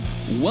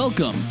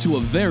Welcome to a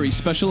very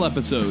special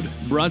episode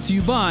brought to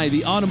you by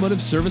the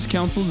Automotive Service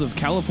Councils of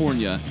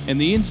California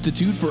and the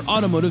Institute for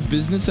Automotive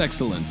Business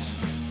Excellence.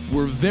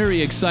 We're very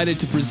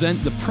excited to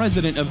present the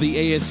president of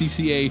the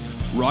ASCCA,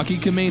 Rocky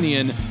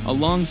Kamanian,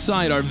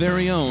 alongside our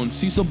very own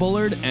Cecil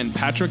Bullard and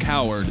Patrick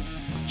Howard.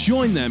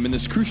 Join them in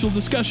this crucial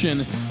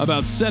discussion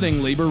about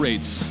setting labor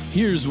rates.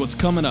 Here's what's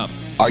coming up.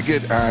 I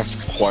get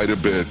asked quite a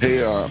bit,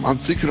 hey, I'm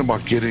thinking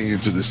about getting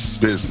into this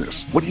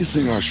business. What do you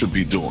think I should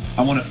be doing?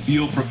 I want to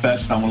feel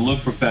professional. I want to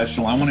look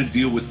professional. I want to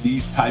deal with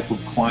these type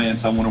of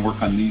clients. I want to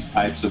work on these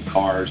types of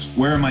cars.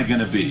 Where am I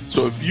going to be?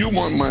 So if you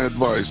want my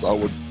advice, I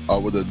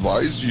would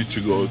advise you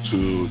to go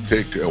to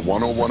take a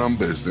 101 on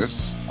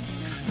business,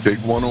 take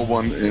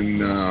 101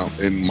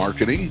 in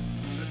marketing.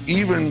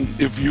 Even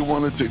if you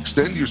wanted to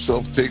extend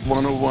yourself, take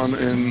 101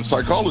 in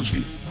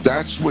psychology.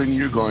 That's when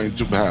you're going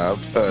to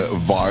have a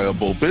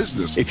viable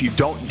business. If you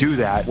don't do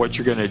that, what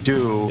you're going to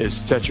do is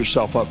set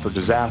yourself up for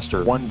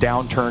disaster. One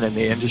downturn in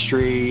the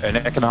industry, an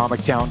economic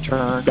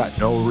downturn, got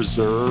no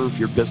reserve,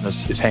 your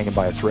business is hanging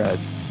by a thread.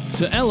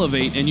 To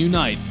elevate and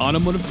unite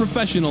automotive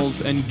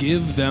professionals and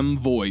give them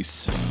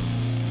voice.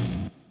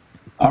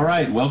 All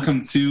right,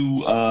 welcome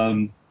to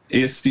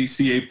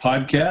ASCCA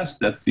podcast.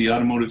 That's the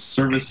Automotive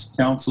Service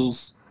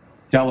Councils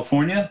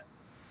California.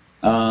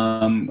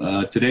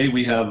 Today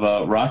we have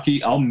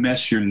Rocky. I'll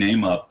mess your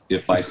name up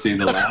if I say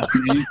the last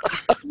name.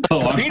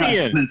 So I'm not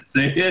going to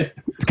say it.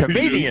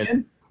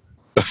 Comedian.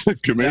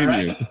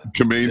 Comedian.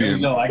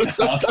 No,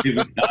 we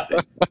got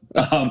it.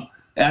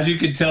 As you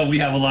can tell, we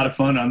have a lot of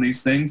fun on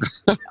these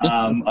things.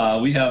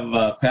 We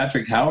have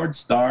Patrick Howard,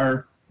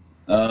 Star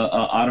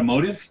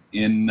Automotive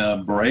in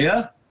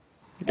Brea,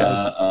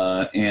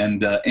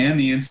 and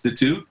the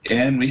Institute,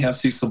 and we have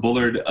Cecil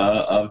Bullard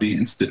of the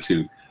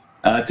Institute.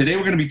 Today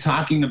we're going to be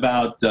talking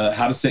about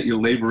how to set your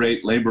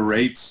labor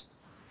rates.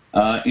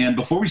 And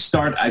before we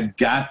start, I've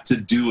got to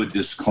do a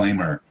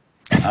disclaimer.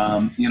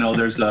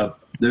 There's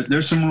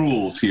some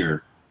rules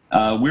here.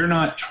 We're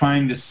not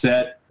trying to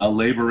set a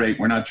labor rate.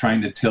 We're not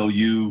trying to tell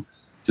you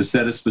to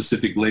set a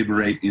specific labor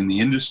rate in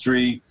the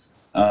industry.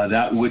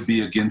 That would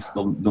be against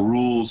the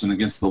rules and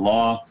against the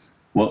law.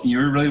 What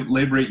your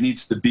labor rate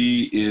needs to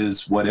be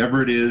is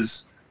whatever it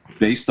is,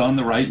 based on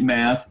the right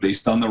math,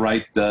 based on the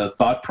right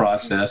thought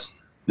process,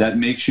 that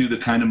makes you the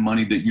kind of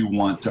money that you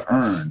want to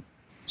earn.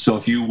 So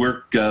if you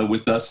work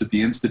with us at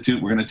the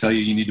Institute, we're going to tell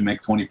you need to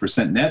make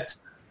 20% net,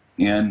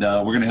 and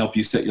we're going to help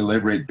you set your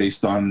labor rate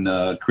based on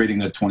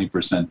creating a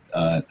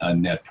 20%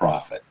 net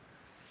profit.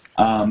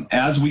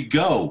 As we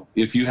go,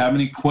 if you have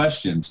any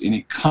questions,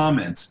 any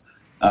comments,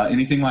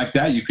 anything like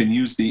that, you can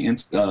use the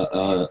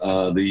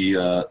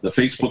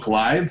Facebook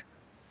Live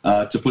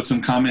to put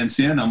some comments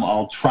in.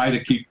 I'll try to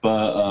keep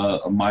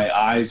my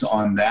eyes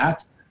on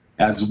that,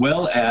 as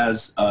well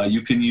as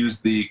you can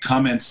use the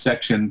comments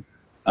section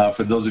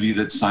for those of you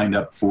that signed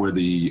up for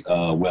the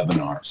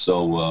webinar.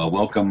 So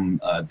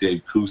welcome,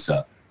 Dave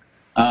Kusa.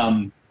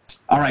 All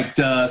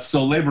right,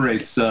 so labor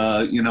rates,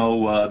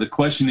 the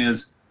question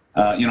is,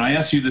 I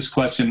asked you this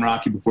question,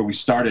 Rocky, before we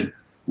started.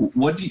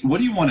 What do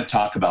you want to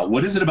talk about?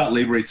 What is it about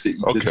labor rates that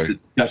the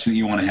discussion that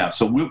you want to have?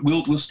 So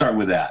we'll start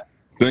with that.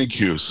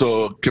 Thank you.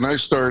 So can I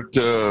start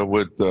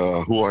with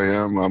who I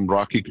am? I'm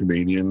Rocky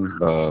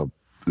Kamanian,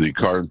 the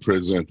current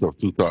president of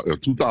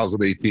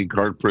 2018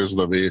 current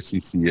president of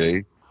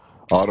ASCCA,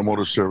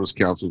 Automotive Service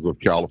Councils of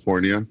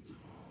California.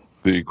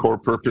 The core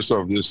purpose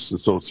of this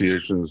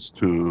association is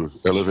to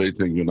elevate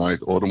and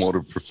unite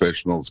automotive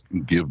professionals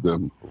and give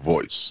them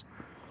voice.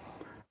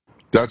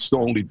 That's the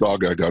only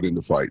dog I got in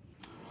the fight.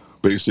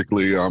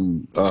 Basically,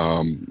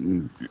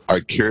 I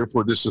care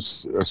for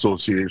this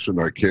association.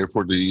 I care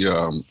for the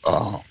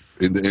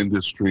in the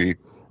industry,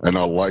 and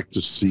I like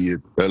to see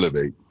it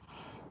elevate.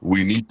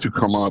 We need to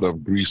come out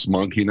of grease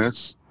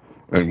monkeyness,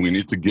 and we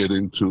need to get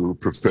into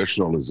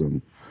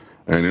professionalism.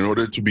 And in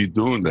order to be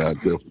doing that,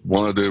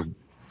 one of the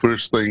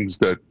first things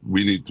that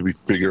we need to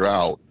figure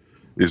out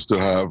is to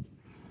have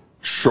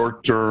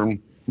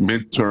short-term,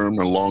 mid-term,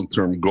 and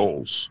long-term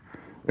goals.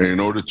 And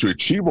in order to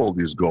achieve all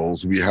these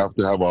goals, we have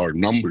to have our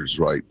numbers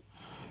right.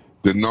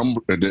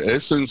 The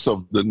essence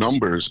of the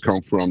numbers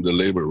come from the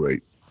labor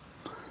rate.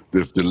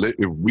 If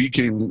we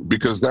can,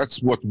 because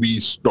that's what we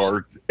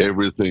start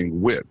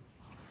everything with.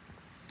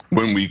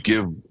 When we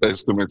give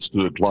estimates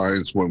to the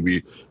clients, when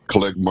we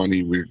collect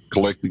money, we're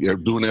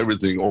doing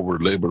everything over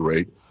labor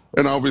rate,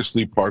 and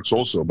obviously parts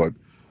also, but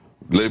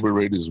labor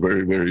rate is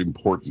very, very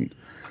important.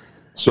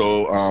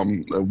 So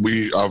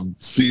I've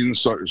seen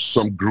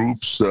some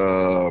groups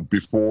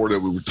before that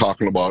we were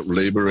talking about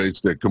labor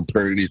rates. They're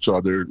comparing each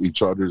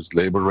other's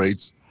labor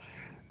rates,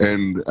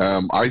 and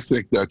I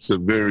think that's a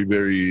very,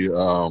 very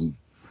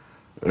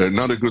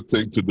not a good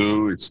thing to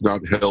do. It's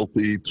not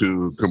healthy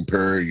to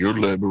compare your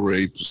labor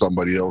rate to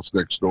somebody else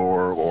next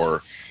door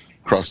or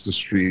across the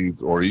street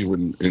or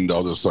even in the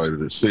other side of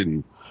the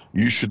city.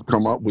 You should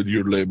come up with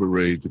your labor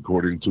rate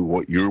according to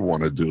what you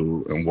want to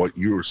do and what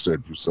you're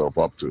set yourself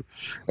up to.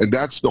 And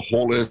that's the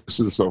whole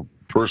essence of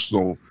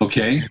personal.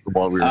 Okay.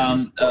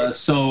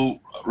 So,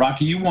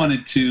 Rocky, you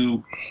wanted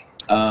to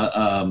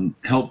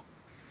help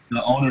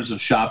the owners of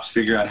shops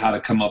figure out how to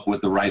come up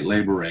with the right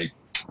labor rate.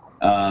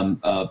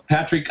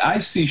 Patrick, I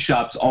see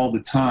shops all the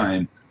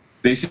time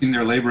basing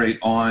their labor rate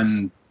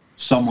on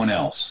someone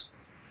else.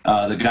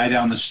 The guy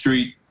down the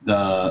street,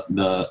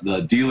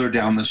 the dealer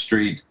down the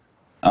street.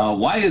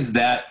 Why is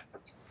that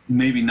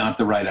maybe not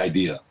the right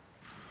idea?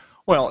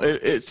 Well,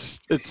 it's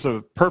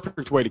a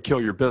perfect way to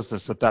kill your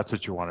business if that's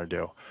what you want to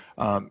do.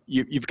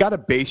 You've got to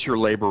base your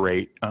labor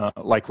rate,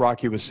 like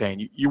Rocky was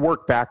saying. You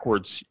work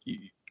backwards.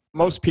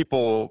 Most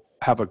people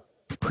have a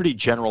pretty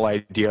general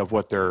idea of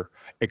what their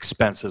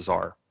expenses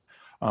are.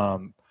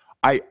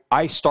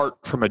 I start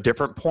from a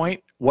different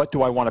point. What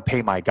do I want to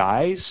pay my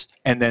guys,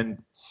 and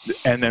then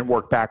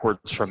work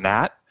backwards from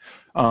that.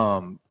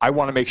 I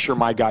want to make sure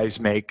my guys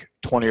make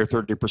 20 or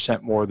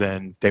 30% more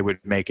than they would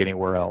make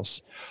anywhere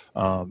else.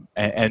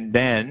 And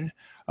then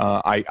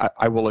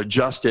I will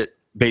adjust it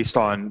based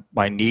on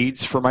my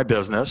needs for my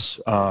business,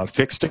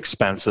 fixed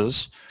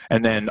expenses,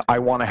 and then I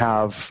want to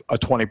have a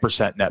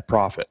 20% net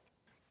profit.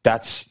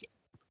 That's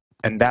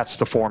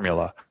the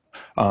formula.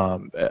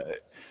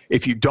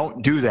 If you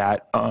don't do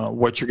that,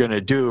 what you're going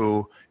to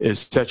do is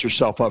set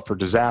yourself up for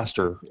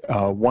disaster.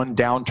 One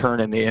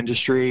downturn in the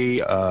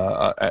industry,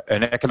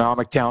 an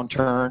economic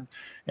downturn,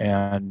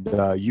 and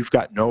you've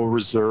got no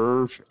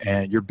reserve,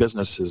 and your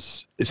business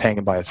is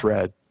hanging by a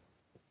thread.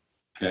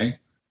 Okay.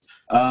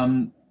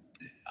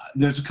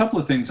 There's a couple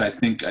of things I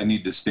think I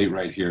need to state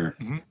right here,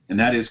 and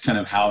that is kind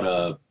of how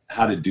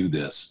to do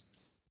this.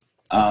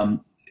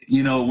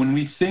 When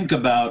we think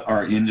about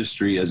our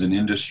industry as an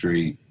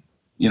industry,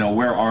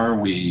 where are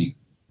we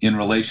in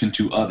relation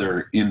to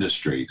other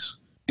industries?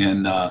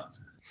 And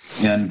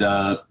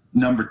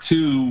number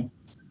two,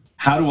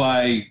 how do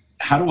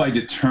I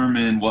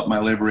determine what my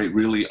labor rate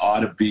really ought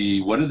to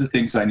be? What are the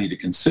things I need to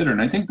consider?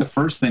 And I think the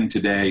first thing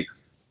today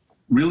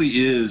really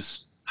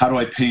is, how do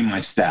I pay my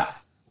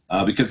staff?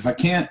 Because if I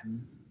can't,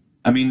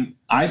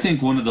 I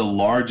think one of the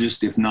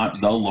largest, if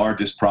not the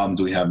largest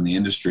problems we have in the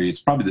industry,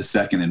 it's probably the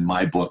second in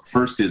my book.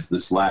 First is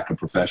this lack of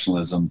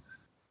professionalism,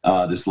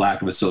 this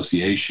lack of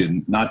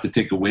association. Not to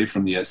take away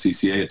from the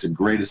SCCA, it's a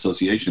great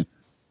association.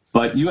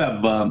 But you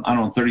have,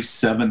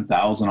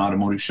 37,000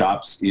 automotive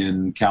shops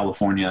in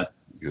California.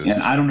 Yes.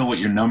 And I don't know what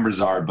your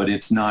numbers are, but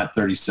it's not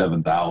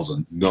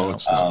 37,000. No,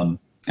 it's not.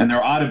 And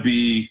there ought to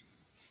be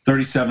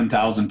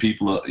 37,000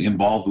 people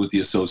involved with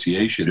the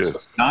association. Yes. So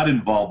if you're not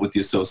involved with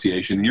the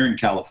association, you're in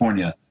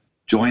California,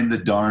 join the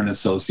darn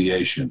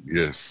association.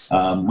 Yes.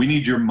 We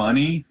need your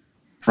money,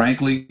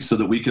 frankly, so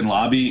that we can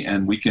lobby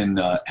and we can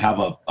have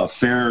a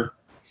fair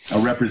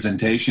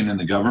representation in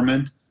the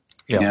government.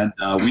 Yeah.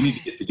 And we need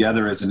to get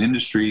together as an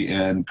industry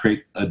and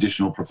create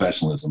additional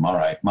professionalism. All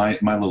right, my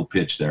little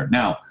pitch there.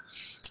 Now,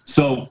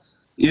 so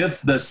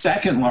if the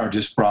second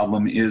largest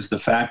problem is the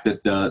fact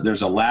that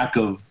there's a lack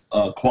of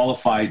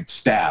qualified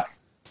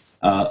staff,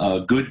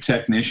 good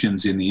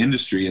technicians in the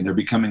industry, and they're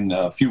becoming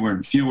fewer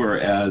and fewer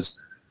as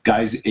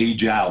guys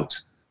age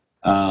out,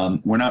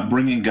 we're not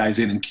bringing guys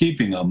in and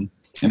keeping them.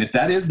 And if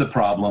that is the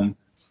problem,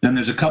 then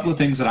there's a couple of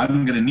things that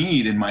I'm going to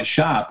need in my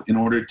shop in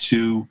order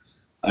to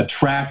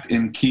attract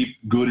and keep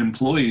good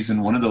employees.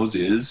 And one of those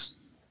is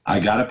I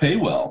got to pay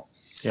well.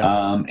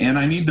 Yeah. And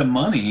I need the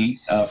money,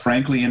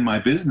 frankly, in my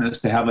business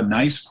to have a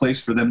nice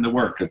place for them to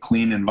work, a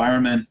clean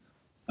environment,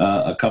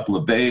 a couple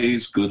of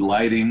bays, good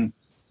lighting.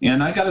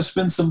 And I got to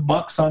spend some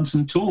bucks on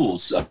some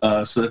tools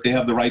so that they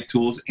have the right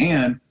tools.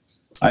 And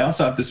I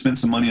also have to spend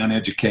some money on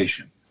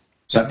education.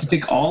 So I have to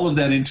take all of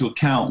that into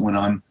account when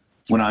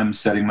I'm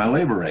setting my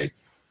labor rate.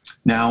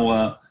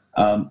 Now,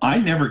 I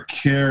never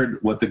cared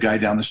what the guy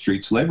down the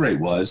street's labor rate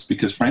was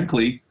because,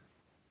 frankly,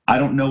 I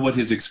don't know what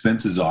his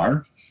expenses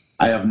are.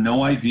 I have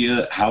no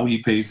idea how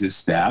he pays his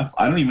staff.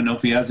 I don't even know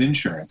if he has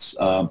insurance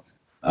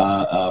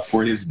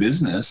for his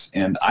business,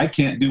 and I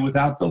can't do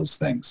without those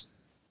things.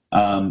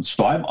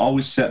 So I've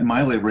always set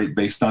my labor rate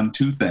based on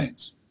two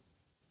things.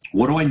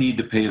 What do I need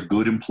to pay a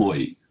good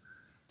employee?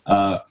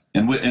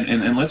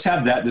 And let's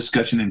have that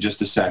discussion in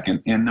just a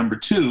second. And number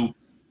two,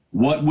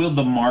 what will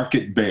the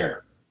market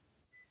bear?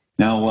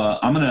 Now,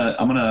 I'm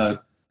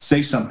gonna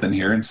say something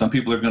here, and some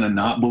people are gonna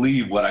not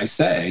believe what I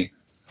say.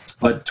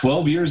 But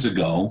 12 years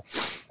ago,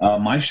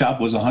 my shop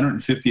was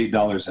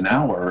 $158 an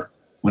hour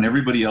when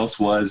everybody else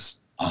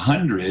was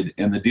 $100,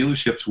 and the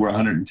dealerships were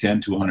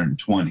 $110 to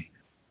 $120.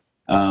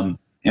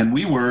 And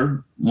we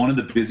were one of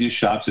the busiest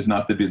shops, if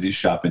not the busiest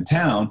shop in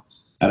town,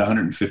 at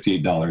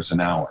 $158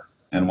 an hour.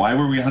 And why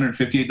were we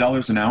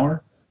 $158 an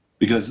hour?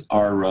 Because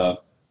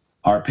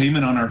our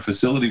payment on our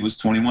facility was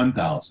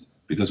 $21,000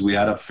 because we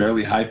had a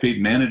fairly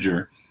high-paid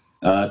manager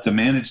to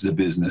manage the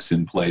business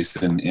in place,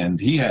 and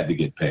he had to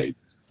get paid.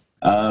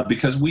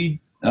 Because we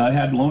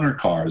had loaner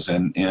cars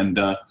and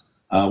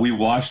we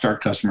washed our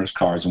customers'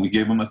 cars and we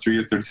gave them a 3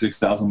 or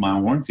 36,000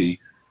 mile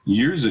warranty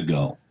years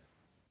ago.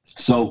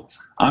 So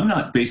I'm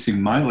not basing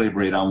my labor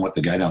rate on what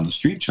the guy down the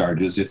street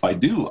charges. If I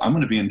do, I'm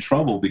going to be in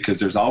trouble because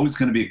there's always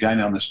going to be a guy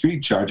down the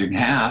street charging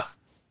half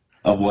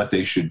of what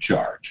they should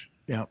charge.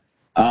 Yeah.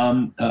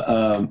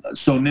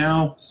 So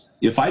now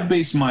if I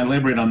base my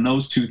labor rate on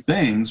those two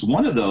things,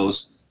 one of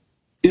those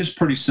is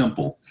pretty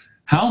simple.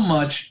 How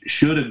much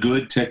should a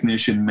good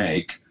technician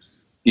make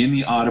in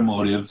the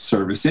automotive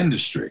service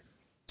industry?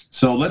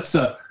 So let's,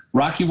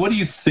 Rocky, what do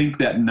you think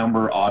that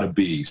number ought to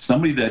be?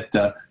 Somebody that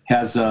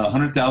has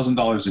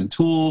 $100,000 in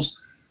tools,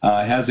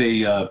 has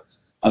a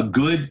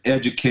good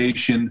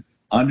education,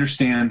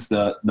 understands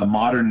the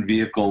modern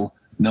vehicle,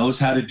 knows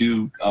how to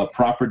do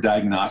proper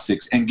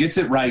diagnostics, and gets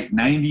it right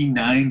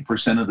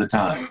 99% of the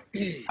time.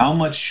 How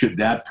much should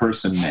that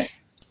person make?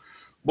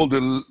 Well,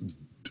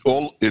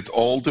 it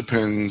all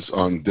depends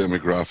on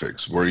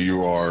demographics, where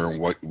you are,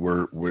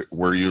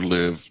 where you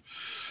live.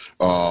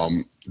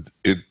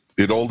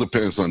 It all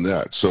depends on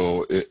that.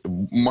 So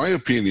my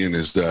opinion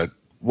is that,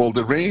 well,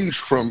 the range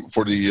for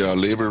the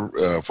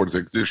labor for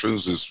the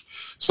technicians is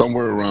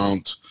somewhere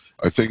around,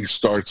 I think,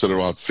 starts at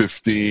about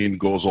 15,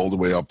 goes all the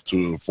way up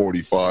to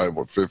 45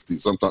 or 50.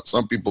 Sometimes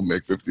some people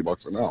make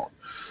 $50 an hour,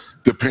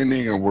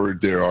 depending on where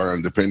they are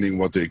and depending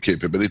what their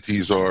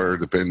capabilities are,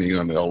 depending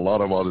on a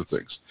lot of other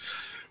things.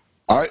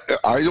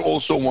 I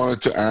also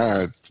wanted to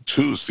add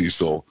too,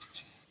 Cecil,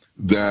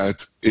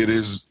 that it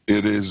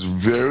is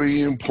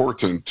very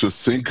important to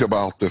think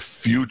about the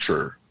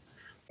future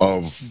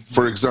of,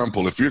 for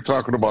example, if you're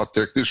talking about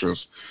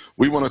technicians,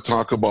 we want to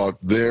talk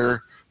about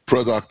their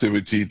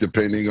productivity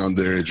depending on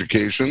their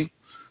education,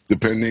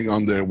 depending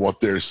on what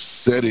they're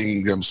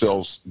setting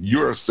themselves.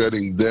 You're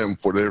setting them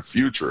for their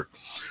future.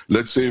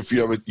 Let's say if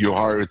you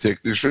hire a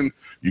technician,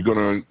 you're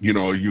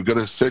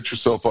gonna set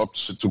yourself up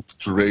to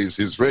raise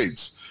his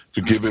rates,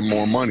 to give him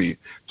more money,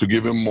 to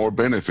give him more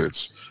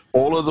benefits.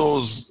 All of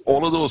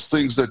those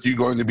things that you're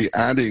going to be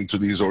adding to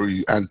these or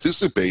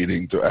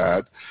anticipating to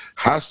add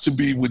has to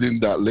be within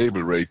that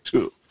labor rate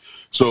too.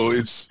 So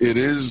it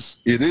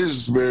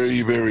is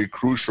very, very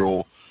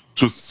crucial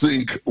to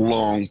think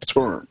long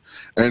term.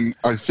 And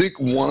I think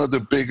one of the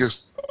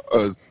biggest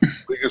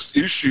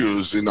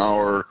issues in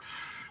our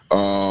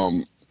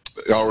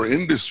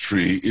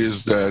industry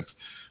is that,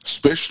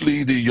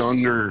 especially the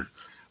younger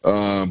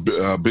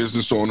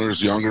business owners,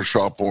 younger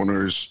shop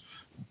owners,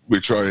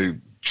 which I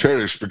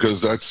cherish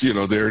because that's,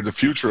 they're the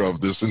future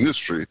of this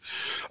industry.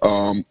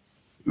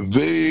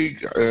 They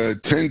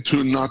tend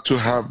to not to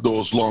have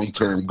those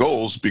long-term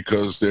goals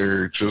because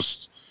they're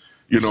just,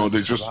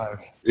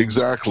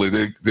 exactly.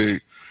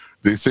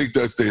 They think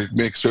that they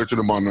make certain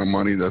amount of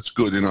money that's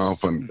good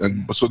enough,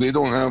 and so they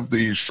don't have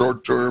the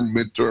short-term,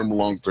 mid-term,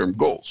 long-term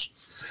goals.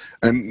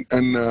 And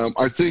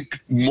I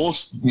think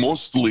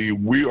mostly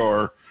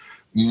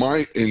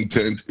my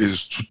intent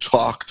is to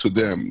talk to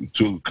them,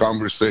 to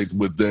conversate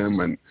with them,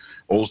 and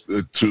also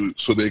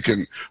so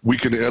we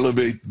can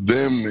elevate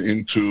them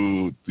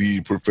into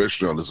the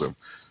professionalism.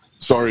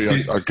 Sorry,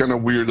 I kind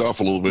of veered off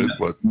a little bit,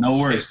 but no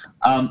worries.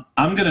 I'm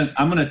gonna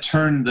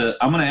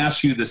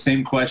ask you the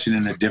same question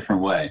in a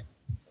different way.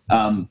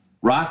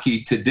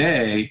 Rocky,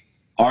 today,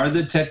 are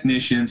the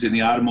technicians in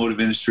the automotive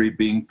industry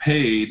being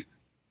paid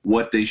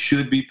what they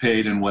should be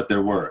paid and what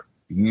they're worth?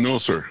 No,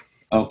 sir.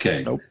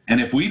 Okay. Nope. And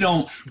if we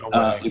don't,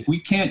 if we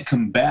can't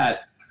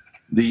combat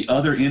the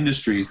other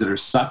industries that are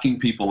sucking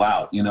people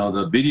out,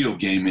 the video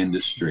game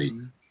industry,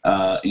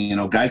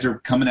 guys are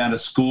coming out of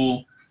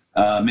school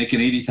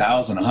making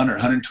 $80,000, $100,000,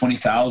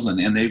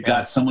 $120,000, and they've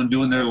got someone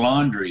doing their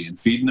laundry and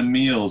feeding them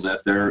meals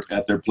at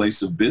their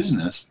place of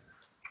business.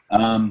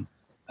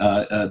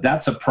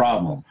 That's a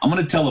problem. I'm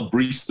going to tell a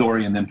brief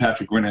story, and then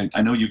Patrick,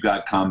 I know you've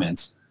got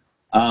comments.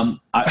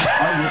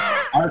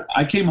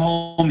 I came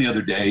home the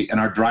other day, and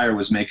our dryer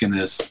was making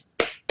this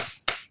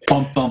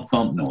thump, thump,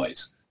 thump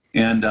noise.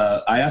 And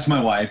I asked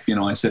my wife,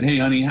 I said, "Hey,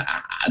 honey,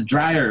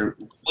 dryer,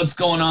 what's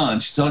going on?"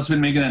 She said, "It's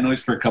been making that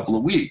noise for a couple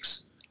of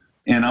weeks."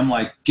 And I'm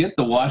like, "Get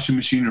the washing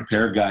machine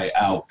repair guy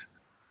out."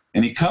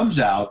 And he comes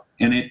out,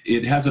 and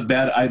it has a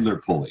bad idler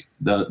pulley,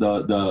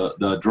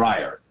 the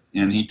dryer.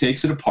 And he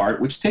takes it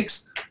apart, which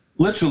takes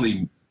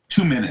literally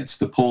 2 minutes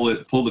to pull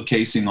the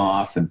casing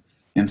off and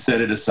set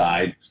it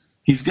aside.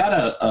 He's got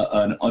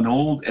an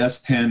old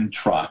S10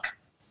 truck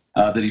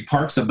that he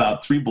parks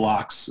about 3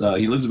 blocks.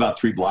 He lives about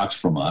 3 blocks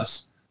from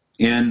us,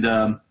 and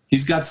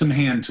he's got some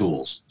hand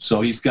tools.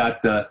 So he's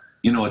got a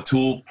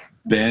tool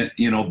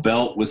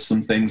belt with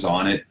some things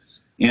on it,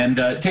 and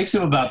it takes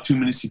him about 2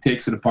 minutes. He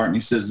takes it apart and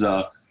he says,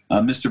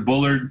 "Mr.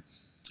 Bullard,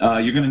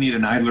 you're going to need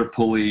an idler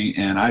pulley,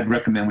 and I'd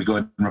recommend we go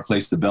ahead and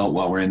replace the belt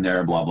while we're in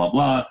there." Blah blah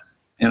blah.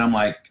 And I'm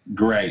like,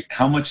 "Great.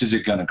 How much is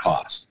it going to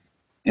cost?"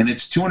 And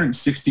it's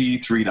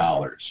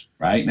 $263,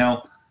 right?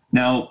 Now,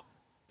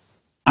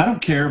 I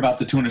don't care about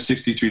the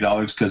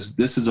 $263 because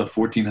this is a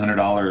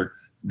 $1,400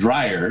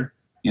 dryer.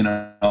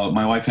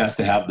 My wife has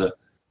to have the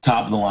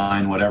top of the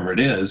line, whatever it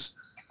is.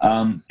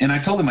 And I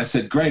told him, I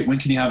said, "Great, when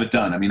can you have it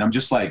done?" I mean, I'm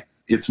just like,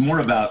 it's more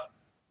about,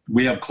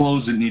 we have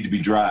clothes that need to be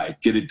dried,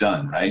 get it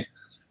done, right?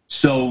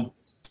 So,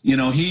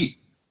 he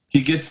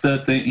gets the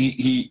thing,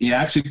 he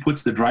actually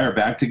puts the dryer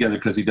back together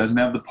because he doesn't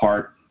have the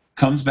part.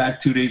 Comes back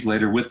 2 days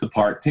later with the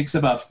part, takes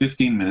about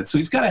 15 minutes. So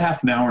he's got a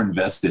half an hour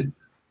invested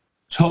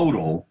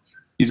total.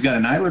 He's got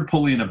an idler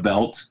pulley and a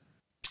belt,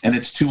 and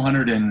it's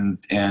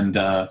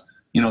 $263.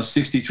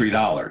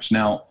 $63.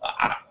 Now,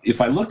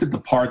 if I looked at the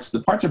parts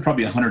are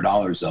probably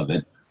 $100 of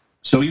it.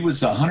 So he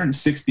was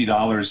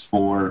 $160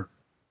 for,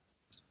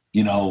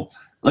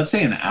 let's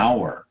say an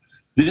hour.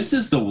 This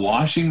is the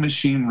washing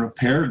machine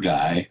repair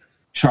guy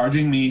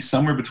charging me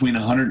somewhere between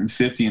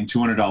 $150 and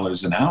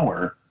 $200 an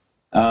hour,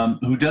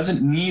 who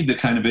doesn't need the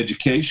kind of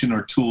education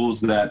or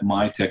tools that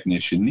my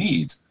technician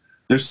needs.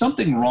 There's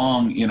something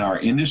wrong in our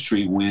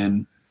industry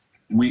when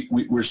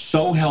we're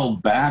so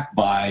held back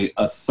by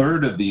a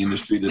third of the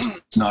industry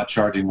that's not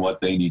charging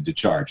what they need to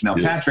charge. Now,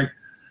 Patrick,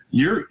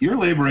 your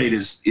labor rate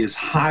is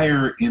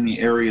higher in the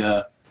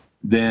area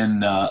than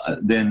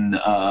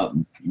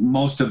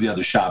most of the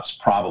other shops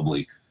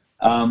probably.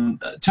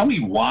 Tell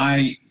me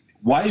why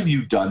have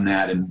you done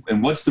that,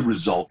 and what's the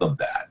result of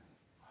that?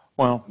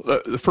 Well,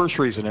 the first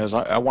reason is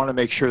I want to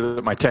make sure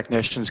that my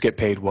technicians get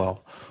paid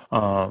well.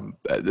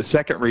 The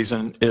second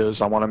reason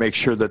is I want to make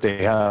sure that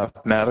they have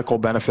medical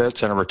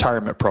benefits and a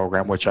retirement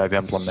program, which I've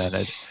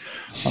implemented.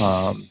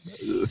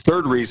 The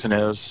third reason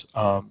is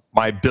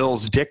my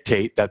bills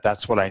dictate that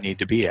that's what I need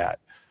to be at.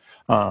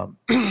 I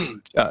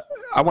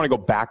want to go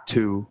back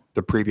to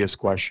the previous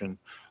question.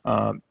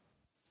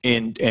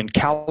 In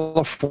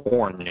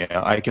California,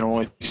 I can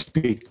only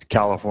speak to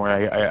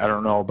California. I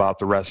don't know about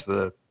the rest of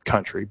the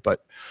country,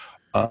 but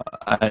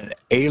an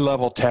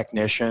A-level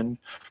technician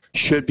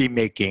should be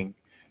making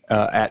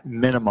at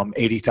minimum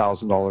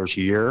 $80,000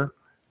 a year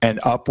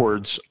and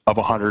upwards of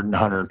 100 and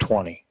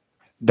 120.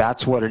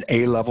 That's what an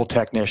A-level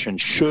technician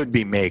should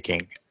be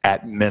making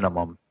at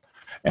minimum.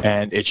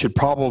 And it should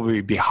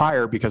probably be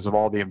higher because of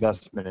all the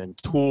investment in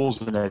tools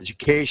and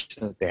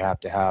education that they have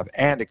to have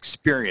and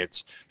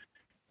experience,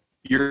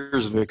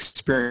 years of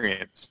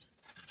experience.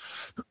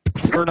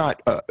 We're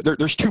not,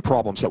 there's two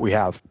problems that we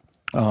have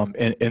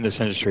in this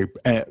industry.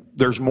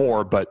 There's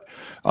more, but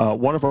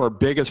one of our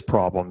biggest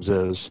problems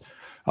is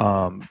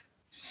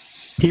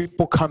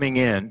people coming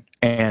in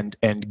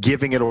and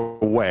giving it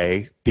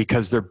away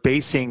because they're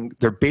basing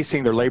their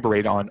labor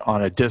rate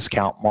on a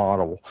discount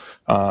model,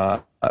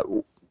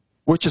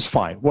 which is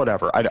fine,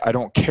 whatever. I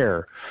don't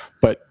care.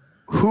 But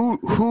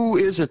who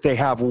is it they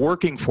have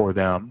working for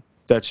them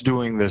that's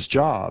doing this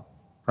job?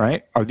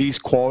 Right? Are these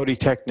quality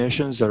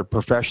technicians that are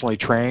professionally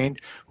trained,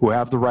 who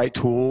have the right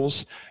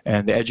tools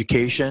and the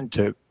education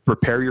to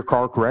repair your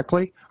car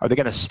correctly? Are they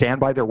going to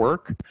stand by their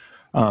work?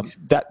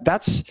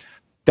 That's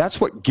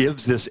what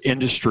gives this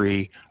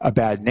industry a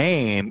bad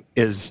name.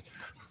 Is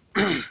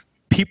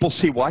people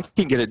see, well, I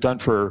can get it done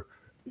for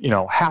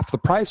half the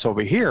price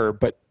over here,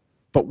 but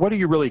what are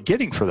you really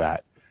getting for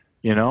that?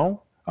 Yeah,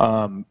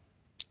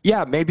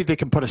 maybe they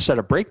can put a set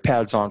of brake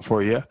pads on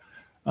for you.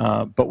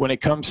 But when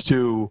it comes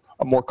to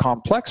a more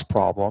complex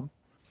problem,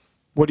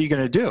 what are you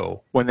going to do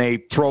when they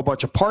throw a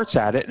bunch of parts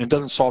at it and it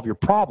doesn't solve your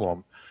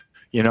problem?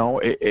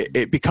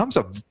 It becomes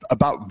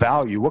about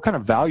value. What kind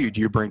of value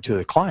do you bring to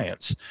the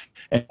clients?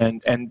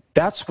 And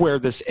that's where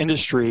this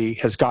industry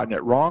has gotten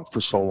it wrong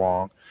for so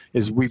long,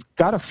 is we've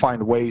got to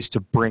find ways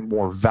to bring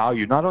more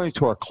value, not only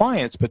to our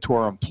clients, but to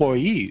our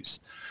employees.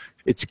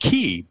 It's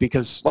key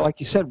because, like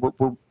you said,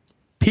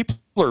 people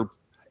are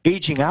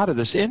aging out of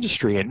this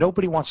industry and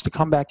nobody wants to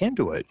come back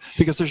into it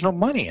because there's no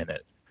money in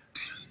it.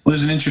 Well,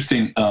 there's an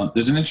interesting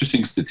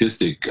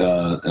statistic,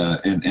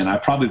 and I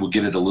probably will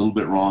get it a little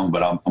bit wrong,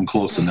 but I'm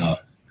close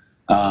enough,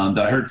 that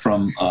I heard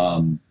from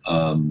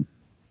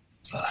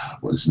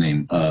what's his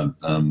name?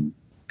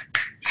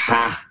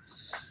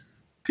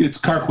 It's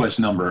CarQuest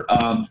number.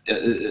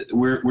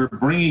 We're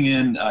bringing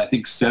in, I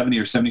think, 70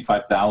 or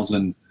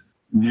 75,000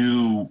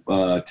 new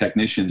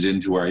technicians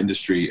into our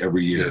industry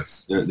every year.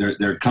 Yes.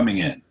 They're coming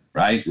in.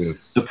 Right?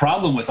 Yes. The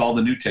problem with all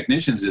the new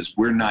technicians is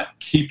we're not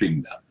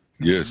keeping them.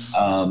 Yes.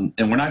 And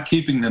we're not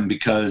keeping them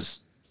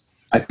because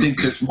I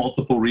think there's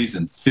multiple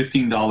reasons.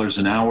 $15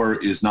 an hour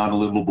is not a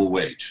livable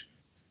wage.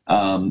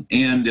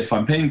 And if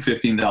I'm paying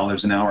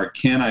 $15 an hour,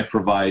 can I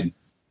provide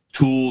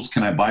tools?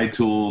 Can I buy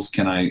tools?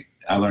 Can I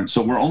learn?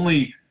 So we're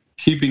only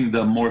keeping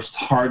the most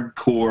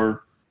hardcore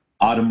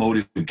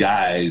automotive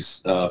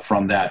guys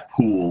from that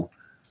pool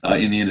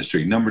in the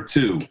industry. Number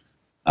two,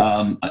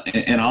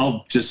 and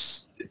I'll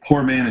just,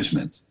 poor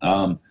management.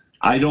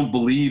 I don't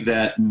believe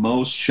that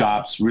most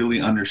shops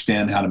really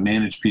understand how to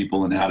manage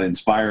people and how to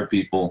inspire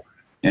people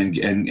and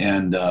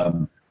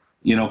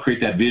create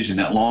that vision,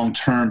 that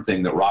long-term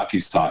thing that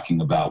Rocky's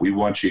talking about. We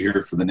want you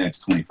here for the next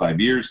 25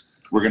 years.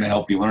 We're going to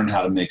help you learn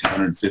how to make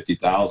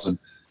 $150,000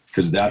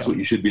 because that's what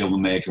you should be able to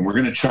make. And we're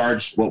going to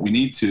charge what we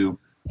need to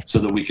so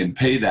that we can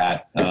pay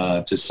that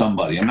to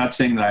somebody. I'm not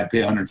saying that I'd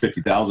pay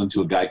 $150,000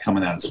 to a guy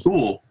coming out of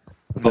school,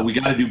 but we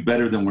got to do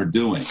better than we're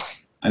doing.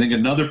 I think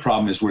another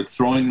problem is we're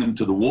throwing them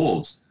to the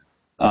wolves.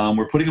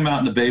 We're putting them out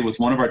in the bay with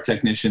one of our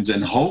technicians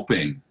and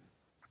hoping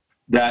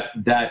that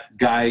that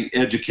guy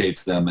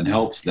educates them and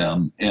helps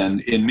them.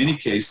 And in many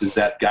cases,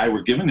 that guy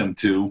we're giving them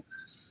to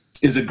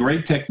is a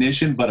great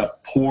technician, but a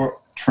poor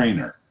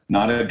trainer,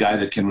 not a guy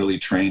that can really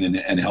train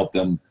and help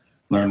them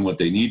learn what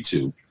they need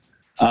to.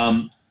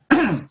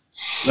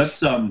 Let's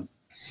kind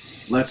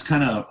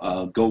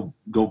of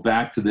go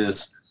back to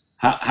this.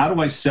 how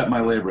do I set my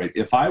labor rate?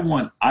 If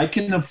I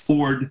can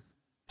afford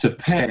to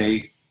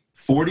pay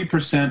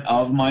 40%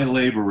 of my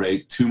labor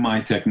rate to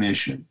my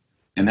technician,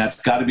 and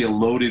that's got to be a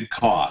loaded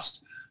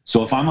cost.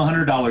 So if I'm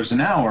 $100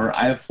 an hour,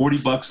 I have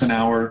 $40 an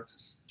hour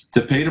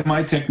to pay to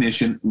my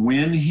technician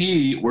when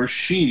he or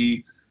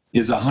she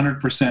is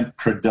 100%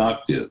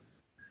 productive.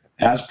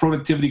 As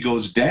productivity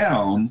goes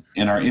down,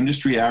 and our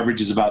industry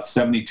average is about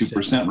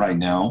 72% right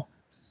now,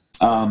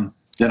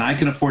 then I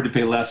can afford to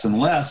pay less and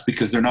less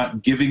because they're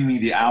not giving me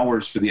the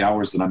hours for the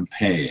hours that I'm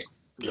paying.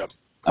 Yep.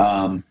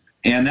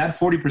 And that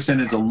 40%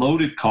 is a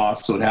loaded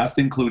cost, so it has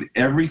to include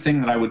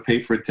everything that I would pay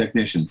for a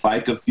technician: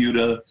 FICA,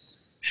 FUTA,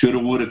 shoulda,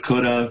 woulda,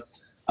 coulda,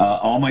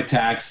 all my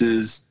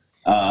taxes,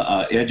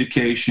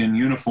 education,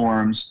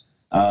 uniforms,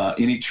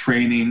 any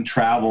training,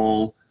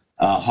 travel,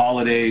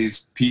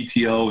 holidays,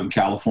 PTO. In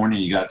California,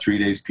 you got 3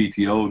 days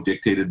PTO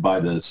dictated by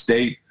the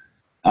state.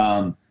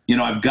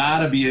 I've got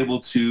to be able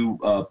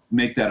to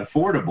make that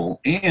affordable.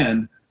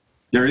 And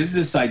there is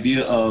this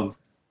idea of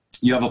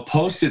you have a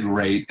posted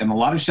rate, and a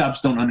lot of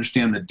shops don't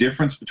understand the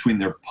difference between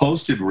their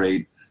posted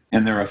rate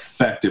and their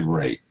effective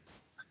rate.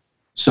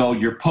 So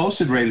your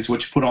posted rate is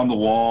what you put on the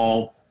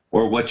wall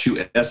or what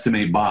you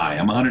estimate by.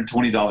 I'm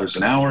 $120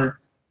 an hour,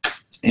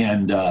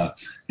 and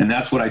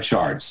that's what I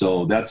charge.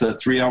 So that's a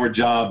 3-hour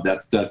job.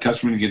 That's the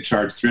customer going to get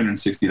charged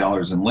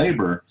 $360 in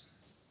labor.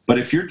 But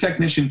if your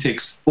technician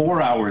takes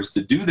 4 hours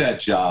to do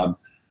that job,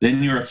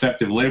 then your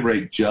effective labor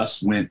rate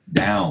just went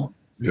down.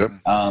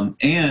 Yep.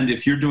 And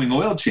if you're doing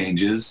oil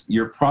changes,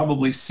 you're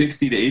probably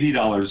 $60 to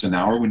 $80 an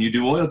hour when you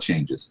do oil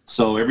changes.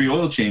 So every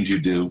oil change you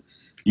do,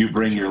 you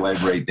bring your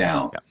labor rate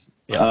down.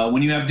 Yeah.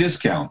 When you have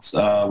discounts,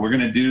 we're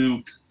going to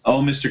do,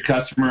 Mr.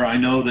 Customer, I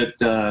know that,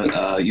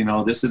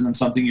 this isn't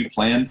something you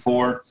planned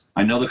for.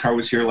 I know the car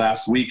was here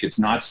last week. It's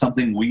not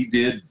something we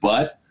did,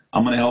 but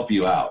I'm going to help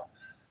you out.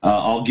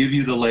 I'll give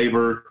you the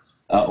labor,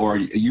 or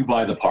you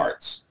buy the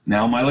parts.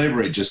 Now my labor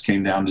rate just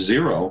came down to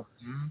 0.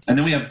 And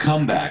then we have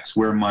comebacks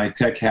where my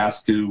tech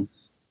has to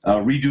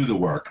redo the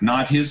work.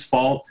 Not his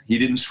fault. He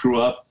didn't screw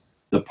up.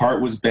 The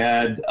part was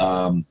bad.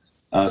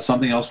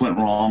 Something else went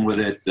wrong with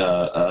it,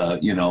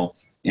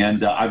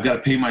 and I've got to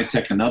pay my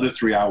tech another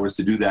 3 hours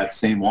to do that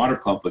same water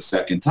pump a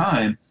second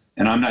time,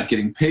 and I'm not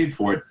getting paid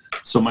for it.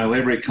 So my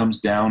labor rate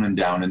comes down and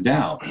down and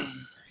down.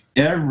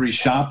 Every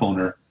shop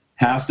owner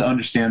has to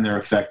understand their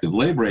effective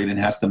labor rate and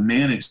has to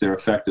manage their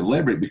effective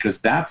labor rate, because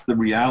that's the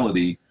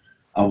reality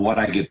of what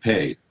I get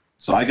paid.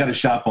 So I got a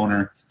shop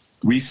owner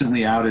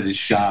recently out at his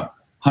shop,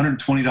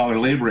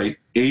 $120 labor rate,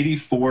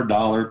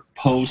 $84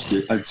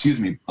 posted,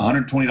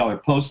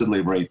 $120 posted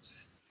labor rate,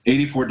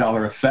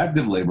 $84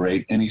 effective labor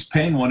rate, and he's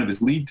paying one of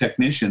his lead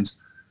technicians,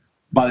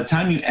 by the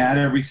time you add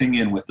everything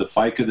in with the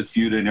FICA, the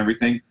FUTA, and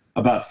everything,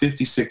 about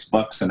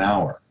 $56 an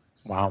hour.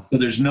 Wow. So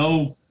there's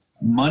no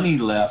money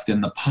left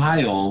in the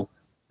pile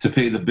to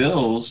pay the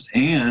bills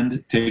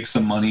and take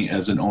some money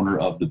as an owner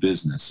of the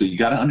business. So you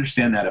got to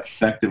understand that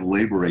effective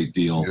labor rate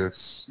deal.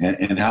 Yes.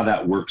 and how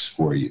that works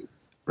for you,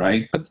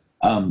 right?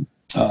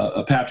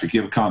 Patrick,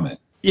 you have a comment?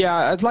 Yeah,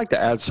 I'd like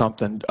to add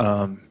something.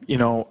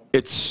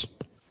 It's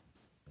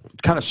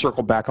kind of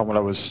circle back on what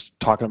I was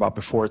talking about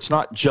before. It's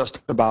not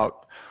just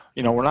about,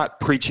 we're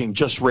not preaching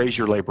just raise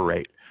your labor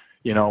rate.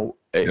 Yep.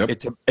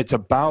 It's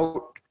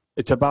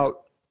about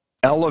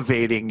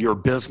elevating your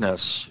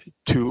business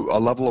to a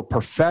level of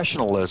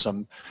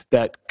professionalism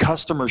that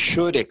customers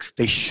should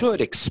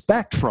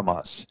expect from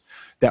us,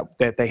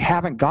 that they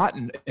haven't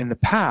gotten in the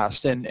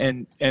past.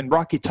 And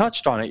Rocky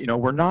touched on it.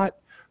 We're not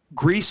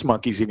grease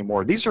monkeys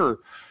anymore.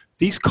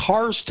 These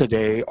cars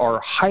today are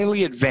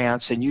highly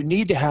advanced, and you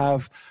need to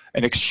have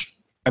an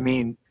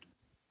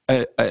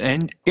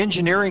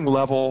engineering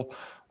level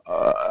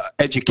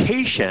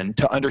education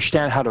to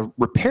understand how to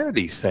repair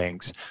these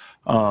things.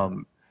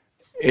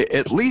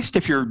 At least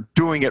if you're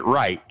doing it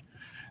right.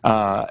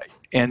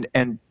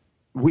 And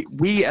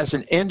we as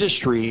an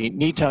industry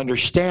need to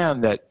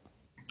understand that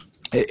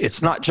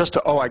it's not just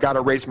I got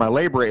to raise my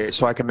labor rate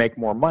so I can make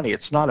more money.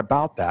 It's not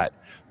about that.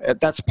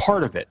 That's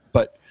part of it.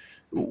 But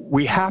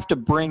we have to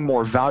bring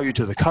more value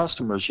to the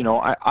customers.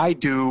 I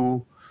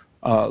do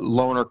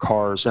loaner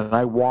cars, and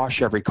I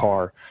wash every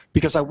car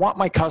because I want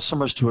my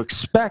customers to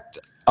expect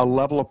a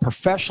level of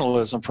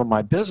professionalism from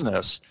my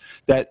business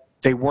that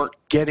they weren't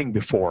getting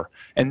before.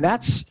 And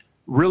that's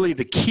really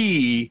the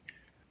key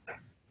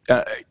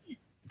to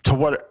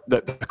what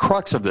the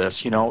crux of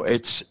this.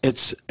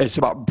 It's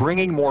about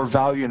bringing more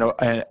value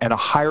and a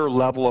higher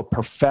level of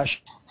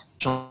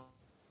professionalism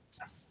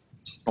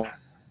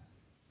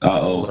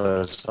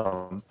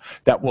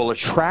that will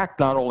attract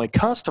not only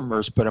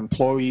customers but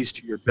employees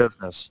to your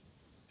business.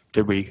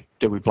 Did we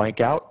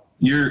blank out?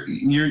 You're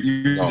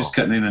just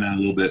cutting in and out a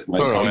little bit. Like,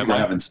 Sorry, we're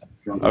having some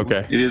trouble.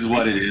 Okay. It is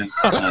what it is.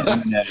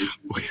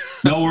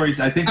 No worries.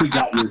 I think we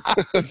got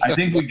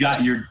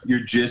your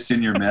gist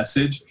in your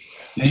message.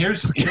 And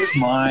here's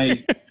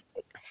my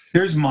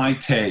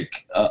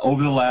take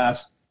over the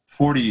last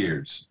 40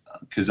 years,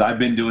 because I've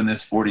been doing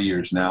this 40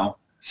 years now.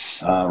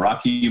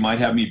 Rocky, you might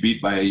have me beat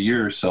by a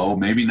year or so.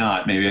 Maybe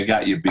not. Maybe I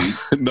got you beat.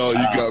 No,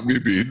 you got me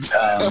beat.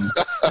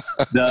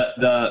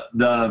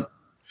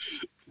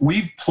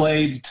 we've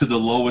played to the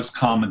lowest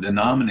common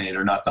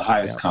denominator, not the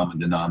highest common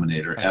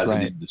denominator. That's as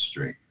right. An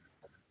industry.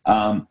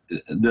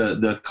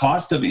 The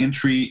cost of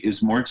entry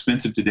is more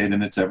expensive today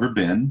than it's ever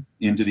been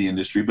into the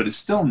industry, but it's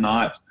still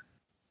not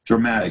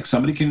dramatic.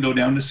 Somebody can go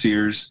down to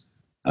Sears,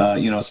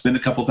 spend a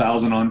couple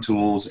thousand on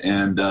tools,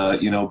 and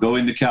go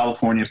into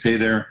California, pay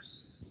their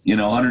their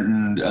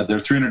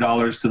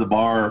 $300 to the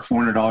bar or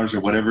 $400 or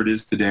whatever it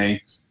is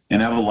today,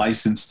 and have a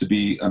license to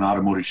be an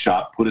automotive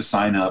shop. Put a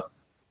sign up,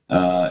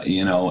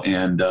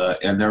 and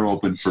they're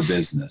open for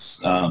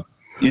business.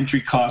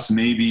 Entry costs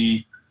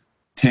maybe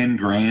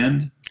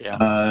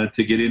 $10,000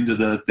 to get into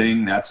the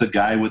thing. That's a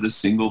guy with a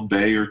single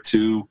bay or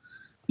two,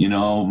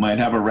 might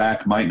have a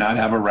rack, might not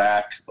have a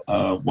rack,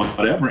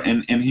 whatever.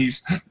 And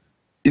he's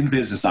in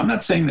business. I'm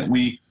not saying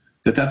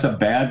that's a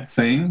bad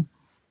thing,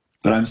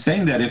 but I'm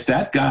saying that if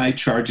that guy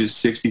charges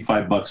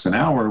 $65 an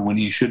hour when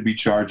he should be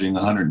charging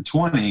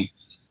 120,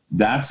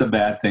 that's a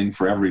bad thing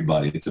for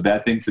everybody. It's a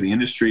bad thing for the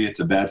industry. It's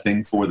a bad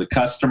thing for the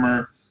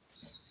customer.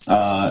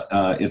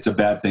 It's a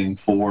bad thing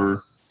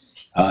for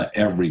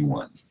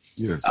everyone.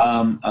 Yes.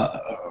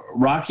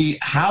 Rocky,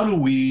 how do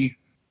we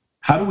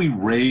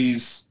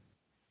raise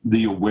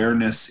the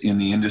awareness in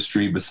the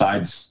industry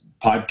besides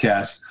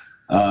podcasts?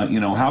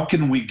 How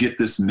can we get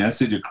this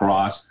message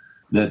across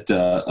that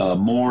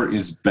more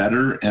is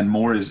better and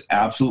more is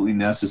absolutely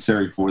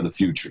necessary for the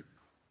future?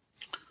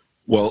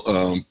 Well,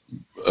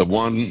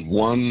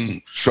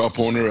 one shop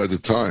owner at a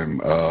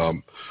time.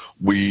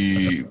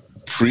 We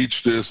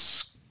preach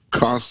this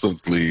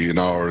constantly in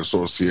our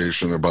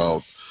association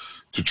about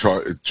to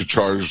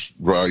charge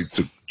right,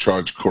 to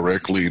charge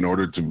correctly in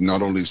order to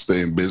not only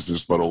stay in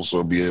business, but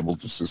also be able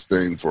to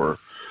sustain for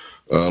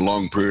a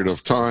long period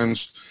of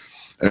times.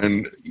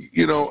 And,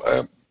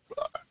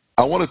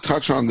 I want to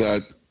touch on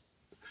that.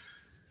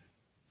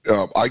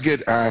 I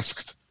get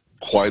asked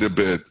quite a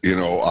bit,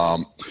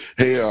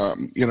 hey,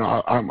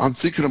 I'm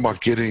thinking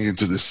about getting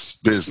into this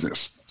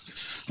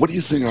business. What do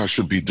you think I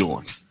should be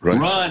doing? Right?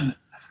 Run.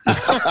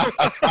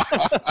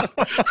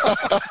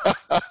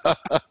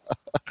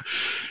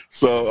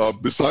 So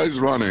besides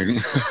running,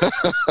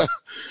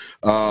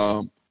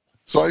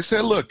 so I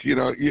said, look,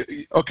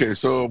 okay,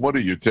 so what are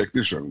you,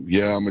 technician?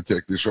 Yeah, I'm a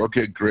technician.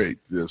 Okay, great.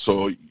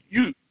 So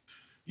you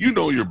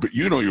know your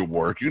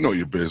work, you know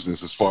your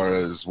business as far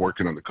as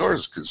working on the car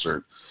is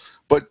concerned,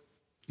 but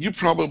you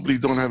probably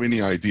don't have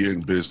any idea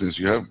in business.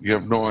 You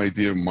have no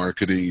idea in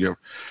marketing.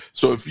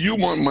 So if you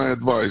want my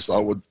advice, I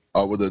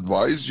would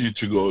advise you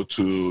to go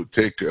to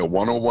take a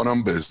 101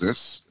 on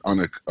business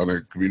on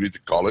a community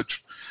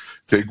college.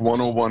 Take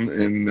 101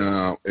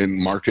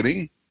 in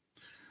marketing,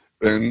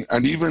 and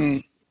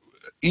even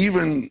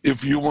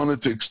if you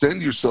wanted to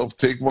extend yourself,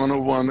 take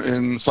 101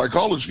 in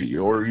psychology,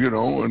 or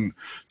and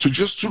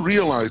to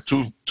realize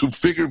to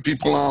figure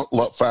people out a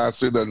lot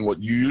faster than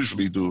what you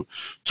usually do,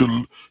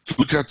 to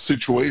look at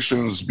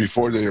situations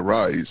before they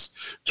arise,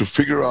 to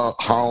figure out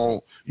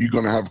how you're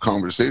going to have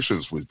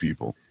conversations with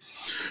people.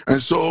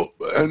 And so,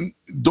 and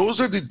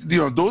those are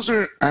those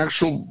are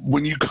actual,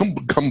 when you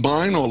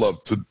combine all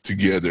of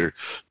together,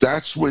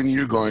 that's when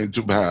you're going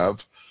to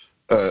have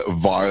a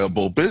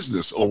viable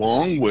business,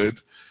 along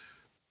with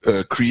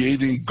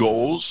creating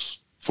goals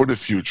for the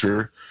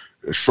future,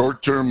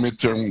 short-term,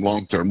 mid-term,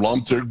 long-term.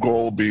 Long-term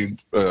goal being,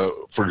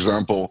 for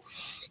example,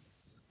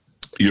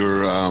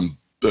 your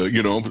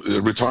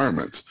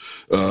retirement.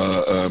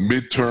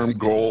 Mid-term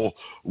goal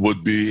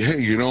would be,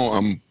 hey,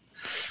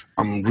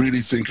 I'm really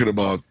thinking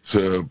about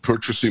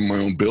purchasing my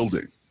own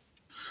building.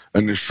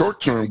 And the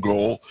short-term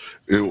goal,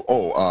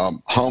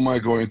 how am I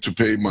going to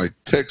pay? My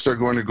techs are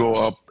going to go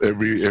up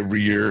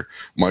every year.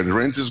 My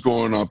rent is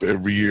going up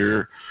every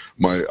year.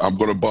 I'm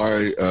going to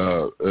buy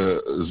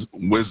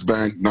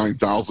Whizbang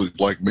 9000,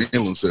 like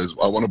Malin says.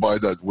 I want to buy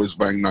that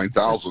Whizbang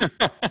 9000,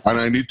 and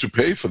I need to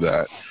pay for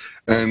that.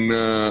 And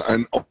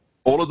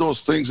all of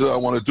those things that I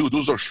want to do,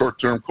 those are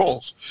short-term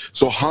goals.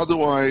 So how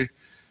do I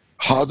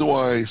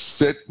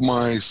set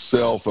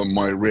myself and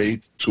my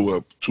rate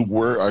to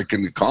where I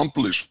can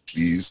accomplish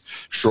these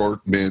short,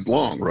 mid,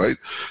 long, right?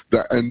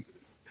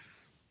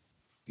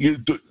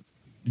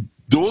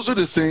 Those are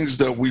the things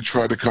that we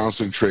try to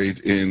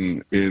concentrate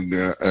in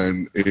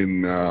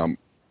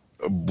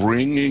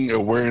bringing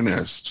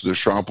awareness to the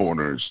shop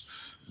owners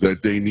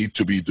that they need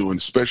to be doing,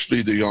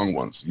 especially the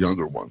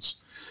younger ones.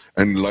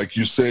 And like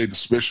you said,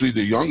 especially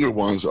the younger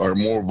ones are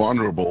more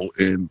vulnerable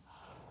in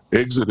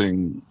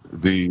exiting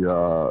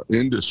the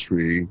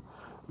industry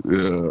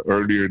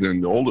earlier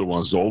than the older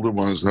ones. The older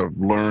ones have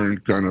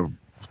learned kind of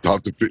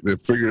they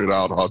figured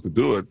out how to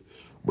do it.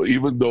 But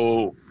even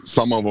though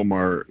some of them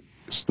are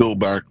still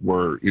back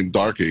where in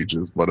dark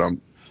ages, but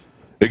I'm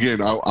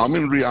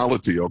in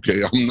reality.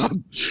 Okay, I'm not.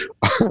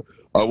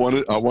 I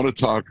want to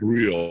talk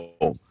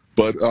real.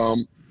 But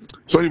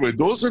so anyway,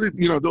 those are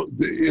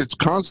it's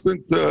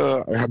constant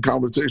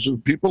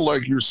conversations. People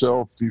like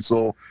yourself,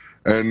 Cecil,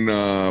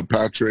 and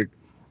Patrick,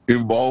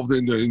 involved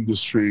in the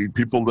industry,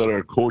 people that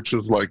are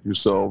coaches like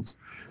yourselves.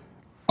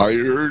 I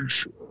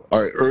urge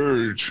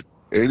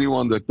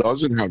anyone that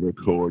doesn't have a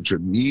coach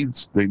and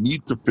they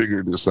need to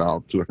figure this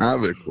out to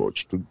have a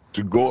coach,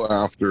 to go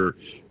after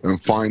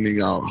and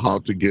finding out how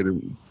to get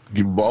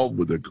involved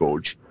with a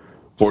coach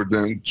for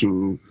them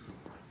to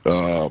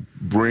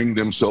bring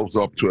themselves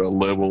up to a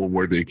level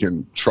where they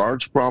can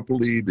charge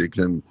properly, they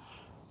can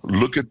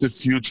look at the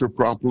future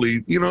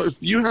properly. You know,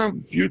 if you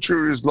have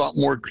future is a lot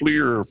more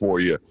clearer for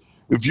you.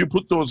 If you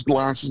put those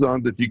glasses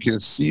on that you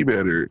can see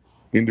better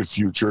in the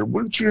future,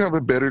 wouldn't you have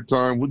a better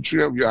time? Wouldn't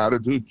you have your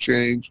attitude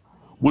change?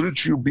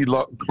 Wouldn't you be a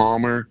lot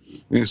calmer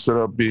instead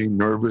of being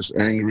nervous,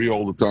 angry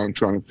all the time,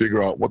 trying to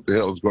figure out what the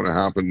hell is going to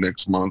happen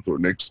next month or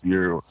next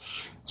year?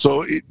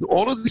 So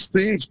all of these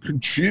things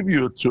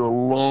contribute to a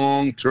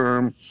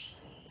long-term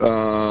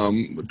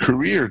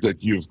career that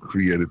you've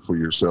created for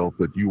yourself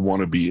that you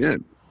want to be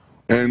in.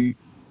 And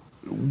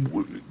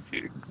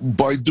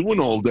by doing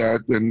all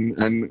that and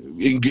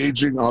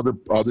engaging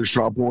other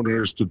shop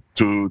owners to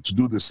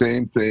do the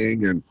same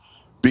thing and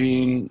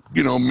being,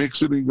 you know,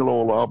 mixing it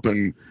all up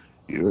and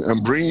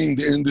bringing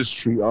the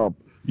industry up,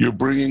 you're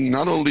bringing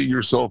not only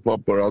yourself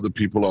up but other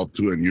people up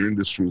too, and your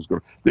industry is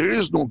going. There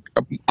is no.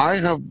 I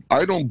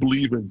don't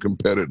believe in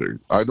competitors.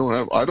 I don't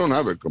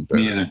have a competitor.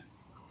 Me either.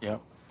 Yeah.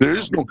 There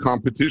is no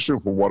competition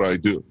for what I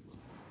do.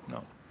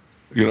 No.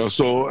 You know.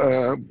 So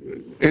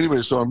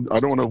anyway, so I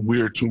don't want to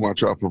veer too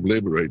much off of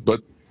Labor Rate,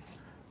 but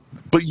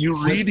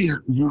you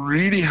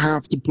really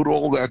have to put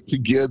all that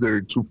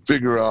together to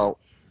figure out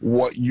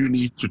what you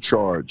need to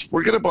charge.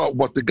 Forget about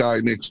what the guy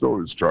next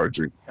door is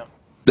charging. Yeah.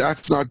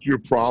 That's not your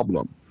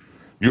problem.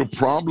 Your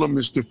problem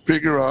is to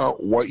figure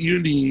out what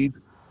you need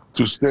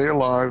to stay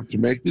alive, to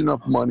make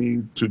enough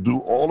money, to do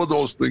all of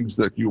those things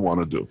that you want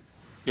to do.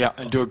 Yeah,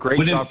 and do a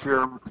great job for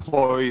your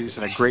employees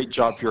and a great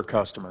job for your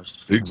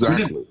customers.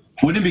 Exactly.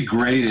 Wouldn't it be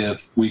great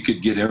if we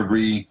could get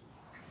every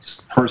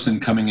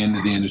person coming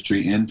into the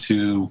industry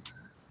into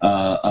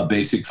a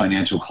basic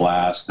financial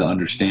class to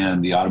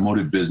understand the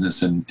automotive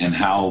business and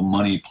how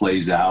money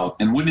plays out?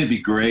 And wouldn't it be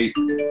great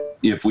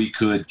if we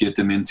could get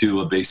them into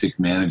a basic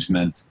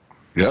management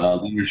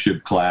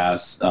leadership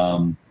class?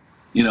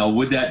 You know,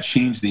 would that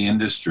change the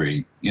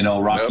industry? You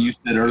know, Rocky, you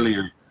said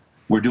earlier,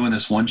 we're doing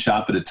this one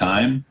shop at a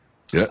time.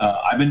 Yeah.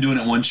 I've been doing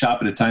it one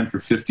shop at a time for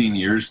 15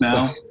 years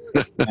now.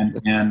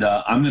 and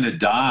I'm going to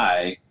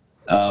die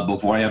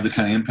before I have the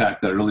kind of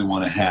impact that I really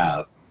want to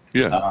have.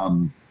 Yeah.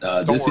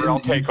 Don't worry, I'll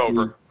take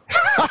over.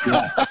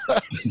 Yeah.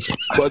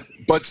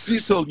 But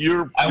Cecil,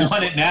 I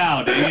want it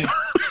now, Dave.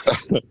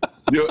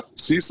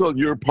 Cecil,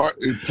 you're part.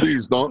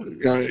 Please don't.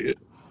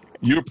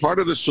 You're part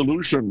of the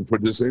solution for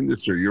this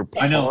industry. You're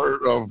part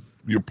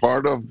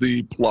of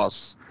the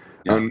plus.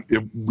 Yeah. And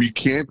if we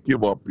can't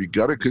give up, we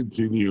got to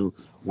continue.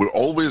 We're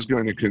always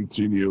going to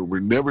continue. We're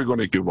never going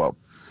to give up.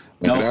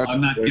 No,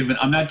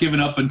 I'm not giving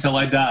up until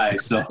I die.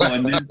 So,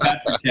 and then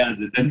Patrick has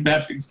it. Then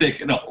Patrick's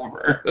taking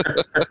over.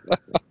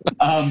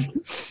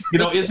 You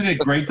know, isn't it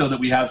great though that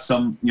we have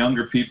some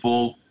younger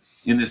people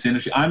in this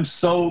industry? I'm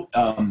so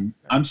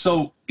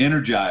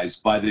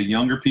energized by the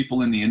younger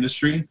people in the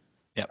industry.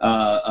 Yep.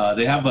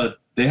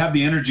 They have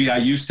the energy I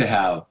used to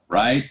have,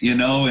 right? You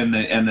know, and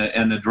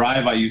the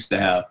drive I used to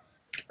have.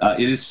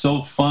 It is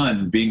so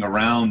fun being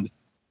around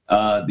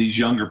these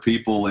younger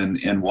people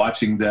and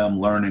watching them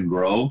learn and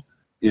grow.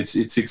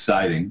 It's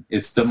exciting.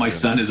 My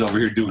son is over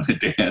here doing a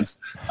dance.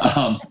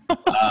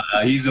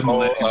 He's a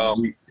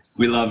millennial.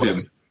 We love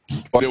him.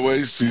 By the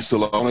way,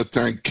 Cecil, I want to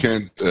thank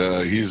Kent.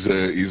 He's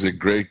a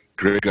great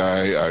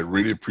guy. I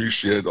really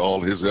appreciate all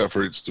his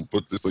efforts to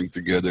put this thing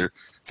together.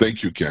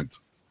 Thank you, Kent.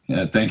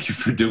 Yeah, thank you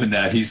for doing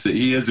that.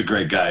 He is a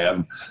great guy.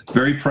 I'm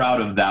very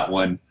proud of that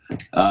one.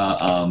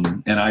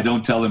 And I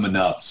don't tell him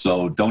enough.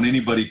 So don't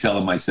anybody tell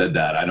him I said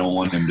that. I don't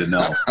want him to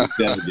know.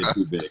 That would get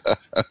too big.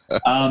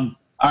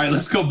 All right,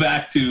 let's go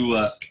back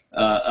to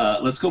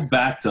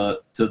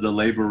the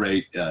labor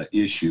rate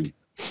issue.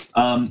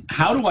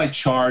 How do I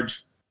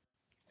charge?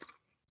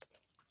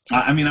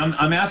 I mean,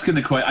 I'm asking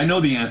the question. I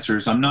know the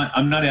answers. I'm not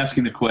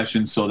asking the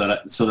question so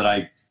that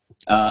I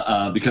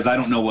because I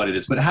don't know what it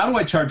is. But how do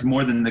I charge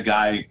more than the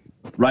guy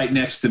right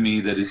next to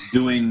me that is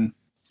doing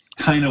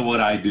kind of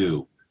what I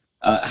do?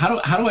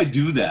 How do I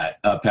do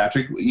that,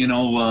 Patrick? You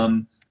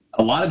know,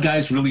 a lot of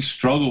guys really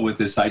struggle with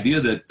this idea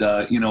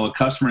that you know, a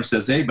customer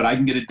says, "Hey, but I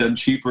can get it done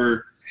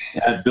cheaper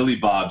at Billy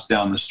Bob's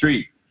down the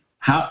street."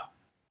 How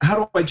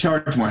do I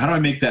charge more? How do I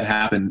make that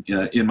happen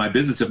in my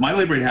business? If my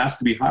labor rate has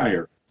to be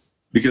higher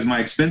because my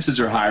expenses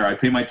are higher, I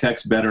pay my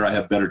techs better, I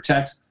have better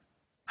techs.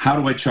 How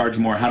do I charge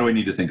more? How do I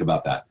need to think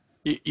about that?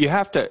 You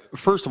have to,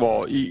 first of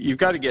all, you've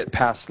got to get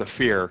past the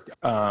fear.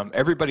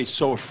 Everybody's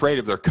so afraid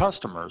of their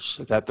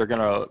customers that they're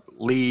going to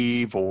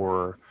leave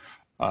or,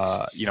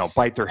 you know,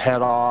 bite their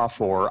head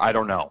off or I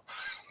don't know.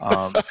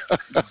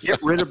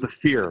 Get rid of the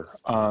fear.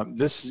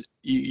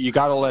 You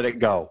got to let it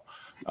go.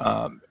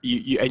 And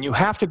you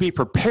have to be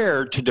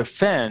prepared to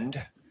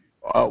defend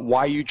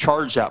why you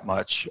charge that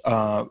much,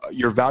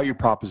 your value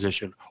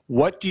proposition.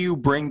 What do you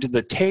bring to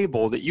the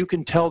table that you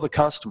can tell the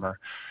customer?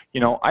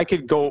 You know, I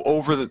could go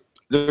over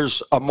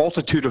there's a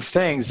multitude of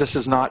things. This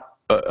is not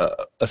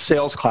a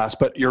sales class,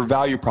 but your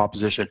value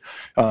proposition.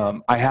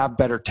 I have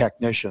better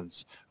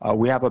technicians.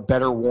 We have a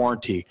better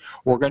warranty.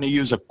 We're going to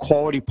use a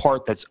quality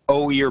part that's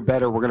OE or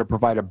better. We're going to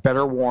provide a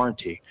better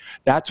warranty.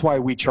 That's why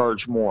we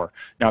charge more.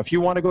 Now, if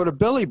you want to go to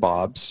Billy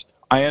Bob's,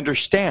 I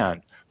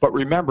understand. But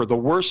remember, the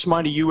worst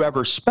money you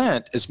ever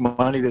spent is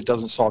money that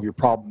doesn't solve your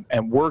problem,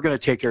 and we're going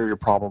to take care of your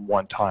problem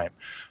one time.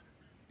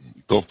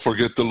 Don't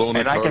forget the loaner cars.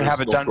 And I can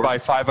have it done by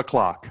 5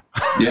 o'clock.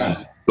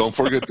 Yeah. Don't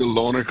forget the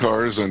loaner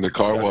cars and the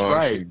car That's wash.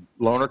 right.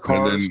 Loaner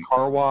cars, then-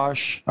 car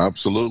wash.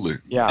 Absolutely.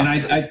 Yeah. And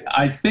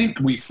I think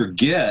we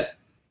forget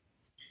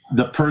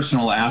the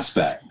personal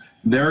aspect.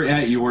 They're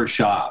at your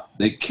shop.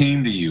 They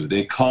came to you.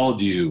 They called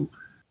you.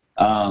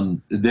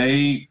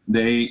 They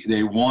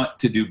want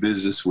to do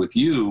business with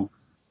you.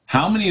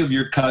 How many of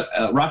your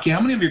Rocky?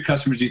 How many of your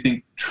customers do you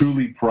think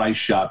truly price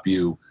shop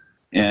you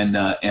and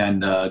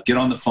get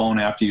on the phone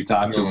after you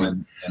talk to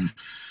them? And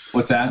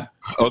what's that?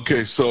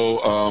 Okay,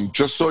 so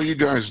just so you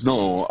guys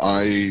know,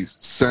 I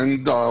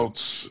send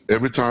out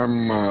every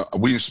time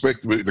we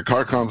inspect. The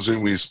car comes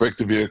in, we inspect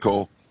the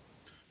vehicle.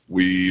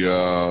 We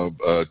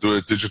do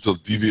a digital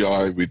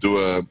DVI. We do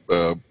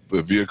a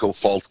vehicle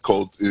fault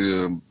code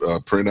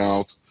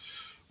printout.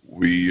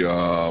 We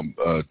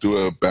do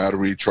a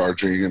battery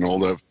charging and all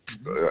that,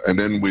 and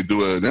then we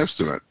do an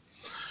estimate.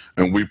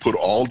 And we put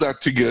all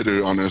that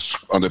together on a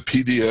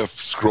PDF,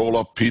 scroll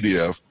up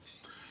PDF,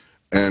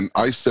 and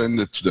I send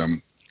it to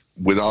them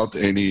without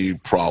any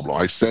problem.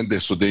 I send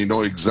it so they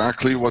know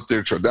exactly what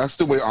they're charging. That's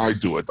the way I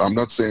do it. I'm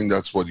not saying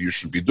that's what you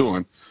should be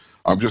doing.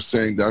 I'm just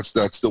saying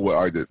that's the way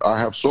I did. I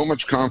have so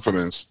much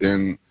confidence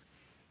in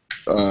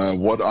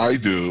what I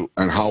do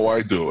and how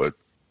I do it,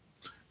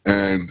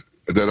 and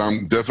that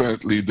I'm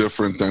definitely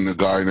different than the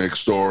guy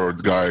next door or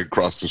the guy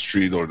across the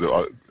street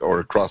or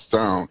across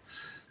town,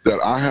 that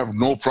I have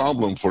no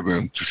problem for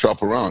them to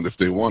shop around if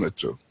they wanted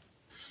to,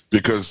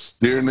 because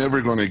they're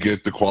never going to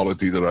get the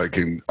quality that I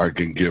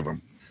can give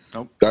them.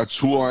 Nope. That's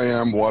who I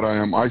am, what I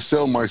am. I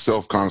sell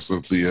myself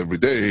constantly every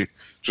day,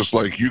 just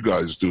like you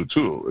guys do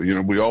too. You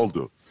know, we all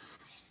do.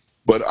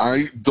 But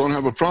I don't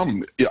have a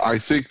problem. I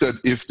think that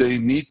if they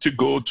need to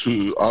go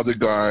to other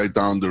guy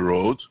down the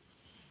road,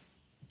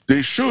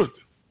 they should.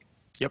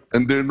 Yep.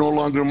 And they're no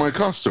longer my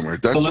customer.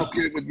 That's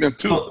okay with me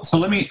too. So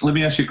let me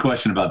ask you a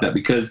question about that,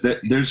 because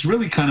there's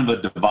really kind of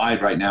a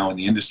divide right now in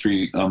the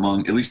industry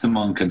among, at least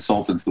among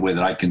consultants, the way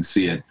that I can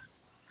see it.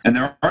 And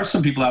there are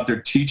some people out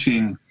there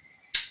teaching,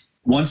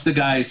 once the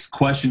guy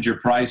questions your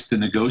price, to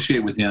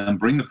negotiate with him,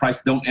 bring the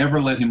price, don't ever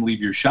let him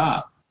leave your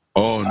shop.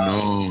 Oh,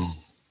 no.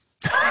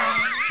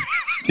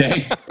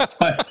 Okay,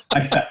 but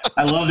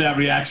I love that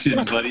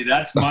reaction, buddy.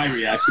 That's my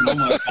reaction. Oh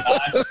my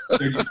God,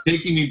 they're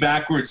taking me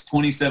backwards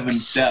 27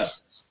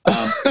 steps.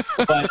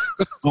 But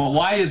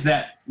why is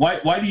that?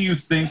 Why do you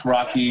think,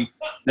 Rocky,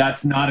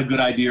 that's not a good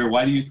idea? Or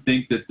why do you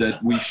think that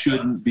we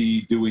shouldn't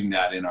be doing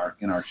that in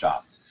our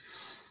shop?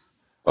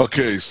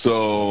 Okay,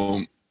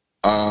 so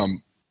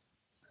I'm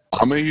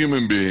a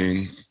human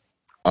being.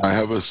 I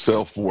have a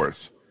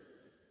self-worth.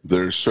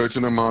 There's a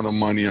certain amount of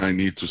money I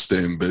need to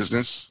stay in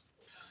business.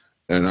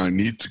 And I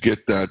need to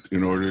get that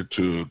in order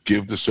to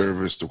give the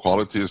service, the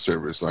quality of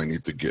service I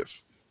need to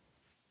give.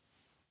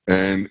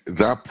 And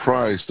that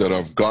price that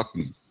I've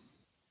gotten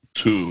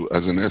to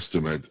as an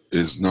estimate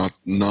is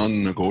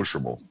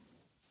non-negotiable.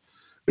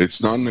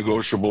 It's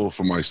non-negotiable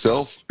for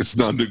myself. It's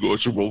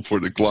non-negotiable for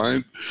the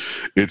client.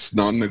 It's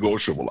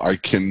non-negotiable. I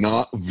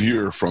cannot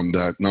veer from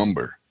that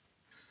number.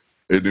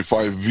 And if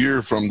I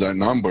veer from that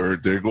number,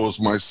 there goes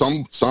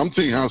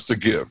something has to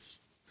give.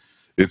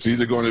 It's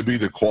either going to be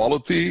the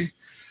quality,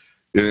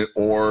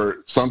 or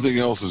something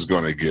else is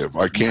going to give.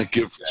 I can't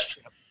give.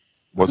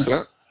 What's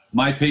that?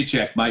 My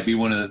paycheck might be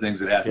one of the things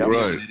that has to be.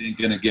 Right. It ain't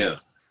going to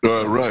give.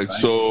 Right.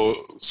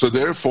 So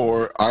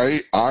therefore,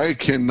 I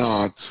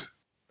cannot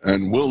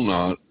and will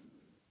not.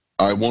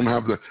 I won't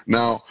have the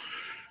now.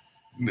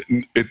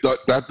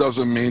 That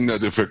doesn't mean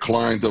that if a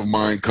client of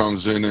mine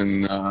comes in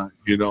and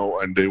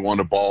and they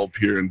want a bulb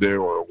here and there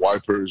or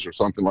wipers or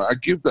something I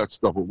give that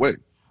stuff away.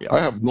 Yeah.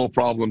 I have no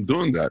problem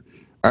doing that.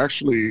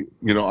 Actually,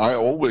 I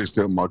always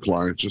tell my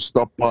clients, just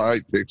stop by.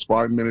 It takes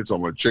 5 minutes.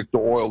 I'm going to check the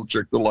oil,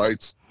 check the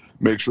lights,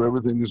 make sure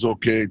everything is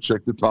okay,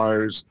 check the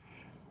tires,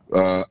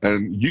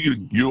 and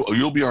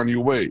you'll be on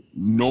your way.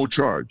 No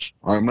charge.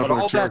 I'm not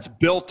going to charge. All that's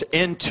built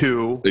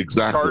into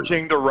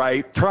charging the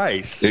right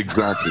price.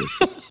 Exactly.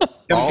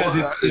 Because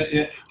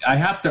I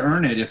have to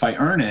earn it. If I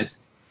earn it,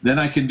 then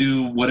I can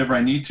do whatever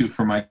I need to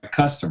for my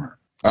customer.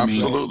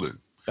 Absolutely.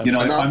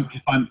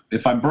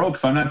 If I'm broke,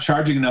 if I'm not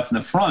charging enough in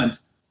the front,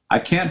 I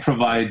can't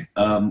provide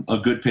a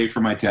good pay for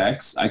my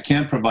tax. I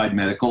can't provide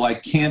medical. I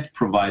can't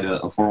provide a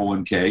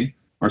 401k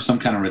or some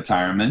kind of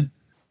retirement.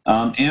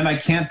 And I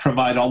can't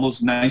provide all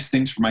those nice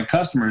things for my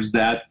customers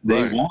that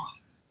they want.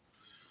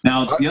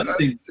 Now, the other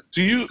thing...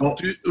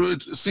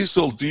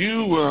 Cecil,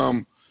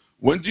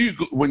 when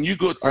you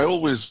go,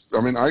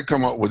 I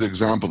come up with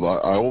examples.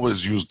 I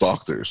always use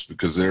doctors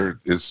because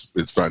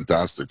it's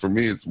fantastic. For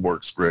me, it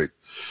works great.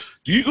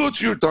 Do you go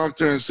to your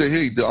doctor and say,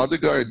 hey, the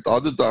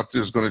other doctor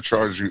is going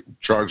to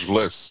charge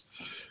less.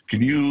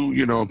 can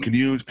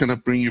you kind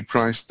of bring your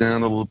price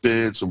down a little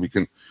bit so we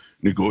can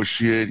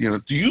negotiate?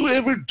 Do you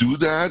ever do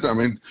that? I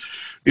mean,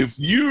 if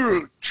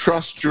you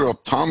trust your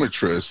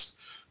optometrist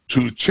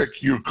to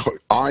check your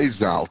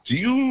eyes out, do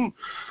you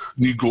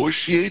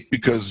negotiate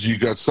because you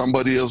got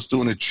somebody else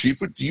doing it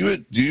cheaper?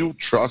 Do you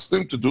trust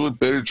them to do a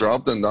better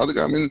job than the other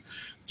guy? I mean,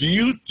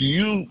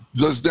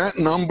 does that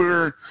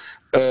number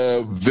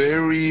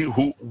vary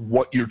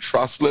what your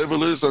trust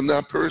level is on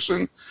that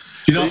person?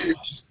 You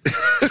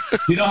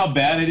know how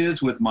bad it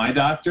is with my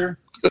doctor?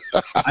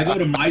 I go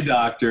to my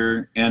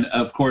doctor, and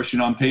of course,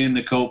 I'm paying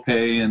the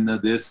copay and the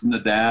this and the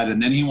that,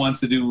 and then he wants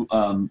to do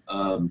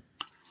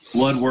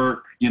blood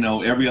work,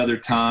 every other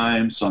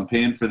time, so I'm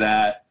paying for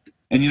that.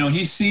 And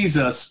he sees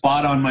a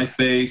spot on my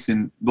face,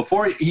 and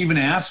before he even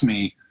asks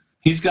me,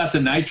 he's got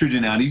the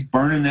nitrogen out. He's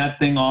burning that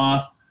thing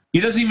off. He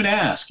doesn't even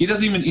ask.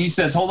 He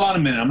says, "Hold on a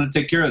minute, I'm going to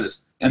take care of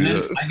this." And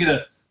then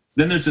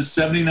then there's a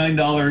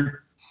 $79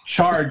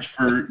 charge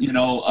for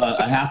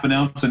a half an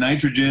ounce of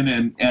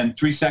nitrogen and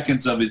 3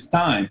 seconds of his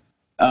time.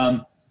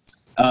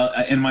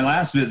 In my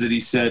last visit, he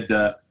said,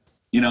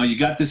 you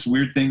got this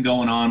weird thing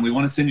going on. We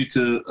want to send you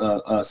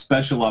to a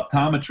special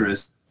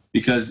optometrist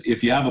because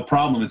if you have a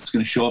problem, it's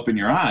going to show up in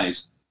your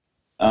eyes.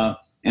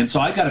 And so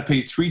I got to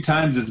pay 3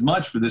 times as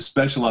much for this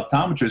special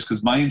optometrist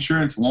because my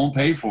insurance won't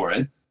pay for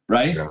it,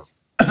 right?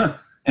 Yeah.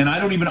 And I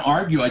don't even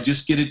argue. I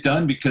just get it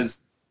done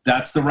because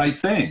that's the right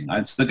thing.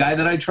 It's the guy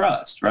that I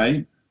trust,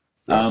 right?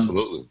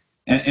 Absolutely.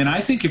 And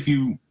I think if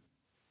you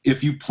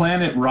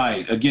plan it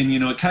right, again,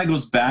 it kind of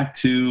goes back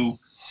to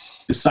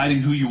deciding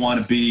who you want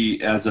to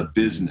be as a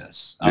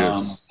business.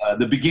 Yes.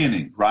 The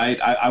beginning, right?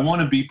 I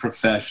want to be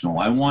professional.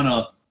 I want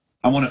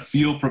to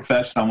feel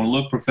professional. I want to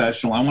look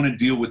professional. I want to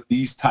deal with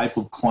these type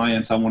of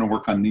clients. I want to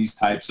work on these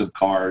types of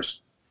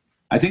cars.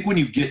 I think when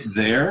you get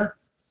there,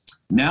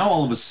 now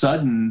all of a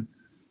sudden,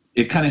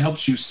 it kind of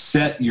helps you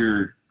set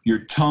your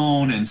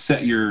tone and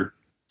set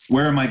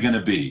where am I going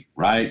to be,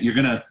 right?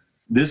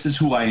 This is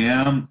who I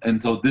am, and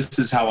so this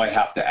is how I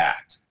have to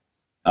act.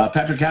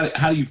 Patrick,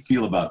 how do you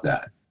feel about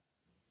that?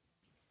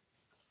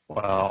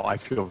 Well, I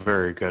feel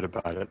very good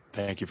about it.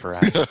 Thank you for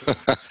asking.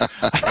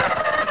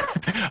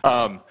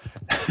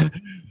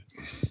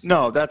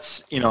 No,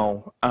 that's,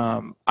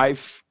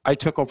 I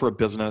took over a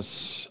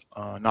business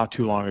not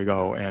too long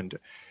ago, and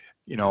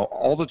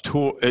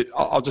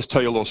I'll just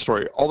tell you a little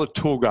story. All the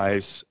tool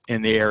guys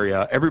in the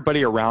area,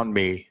 everybody around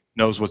me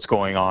knows what's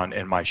going on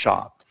in my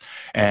shop.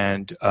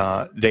 And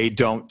they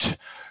don't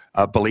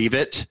believe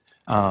it.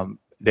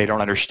 They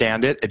don't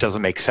understand it. It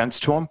doesn't make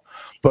sense to them.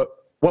 But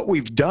what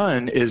we've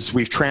done is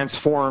we've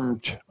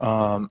transformed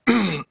a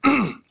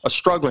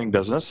struggling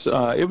business.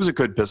 It was a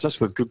good business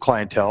with good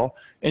clientele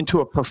into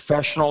a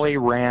professionally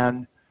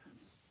ran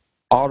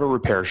auto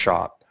repair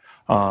shop.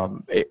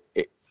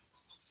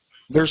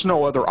 There's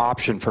no other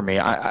option for me.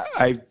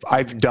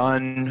 I've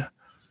done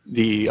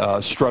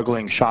the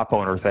struggling shop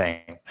owner thing.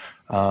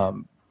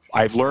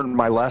 I've learned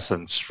my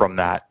lessons from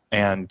that,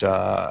 and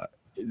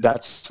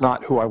that's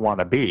not who I want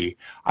to be.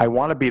 I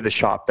want to be the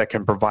shop that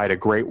can provide a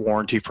great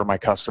warranty for my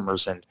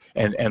customers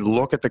and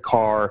look at the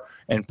car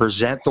and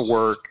present the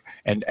work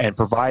and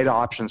provide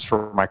options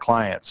for my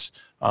clients.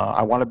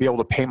 I want to be able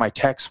to pay my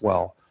techs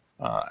well.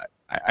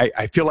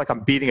 I feel like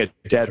I'm beating a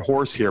dead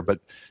horse here, but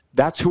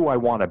that's who I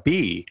want to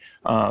be.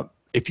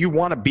 If you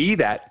want to be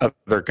that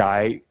other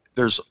guy,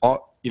 there's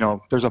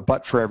a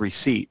butt for every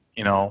seat,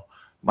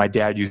 My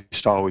dad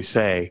used to always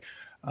say,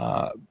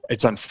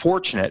 it's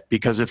unfortunate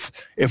because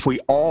if we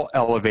all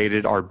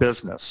elevated our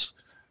business,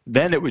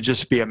 then it would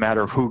just be a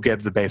matter of who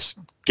gave the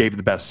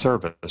best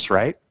service,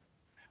 right?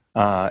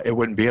 It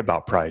wouldn't be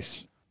about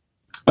price.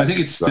 I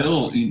think it's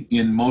still,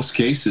 in most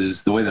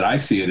cases, the way that I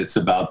see it, it's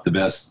about the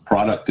best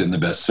product and the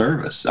best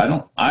service. I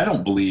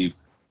don't believe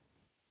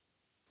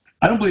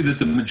that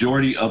the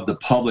majority of the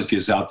public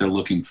is out there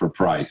looking for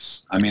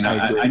price. I mean,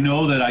 I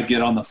know that I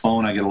get on the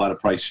phone, I get a lot of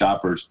price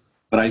shoppers.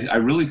 But I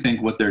really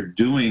think what they're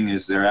doing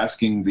is they're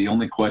asking the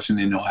only question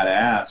they know how to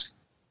ask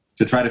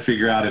to try to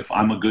figure out if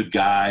I'm a good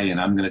guy and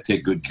I'm going to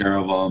take good care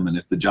of them and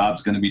if the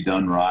job's going to be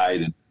done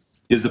right and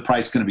is the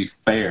price going to be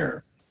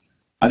fair.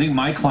 I think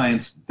my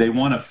clients, they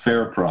want a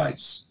fair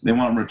price. They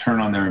want a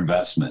return on their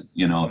investment.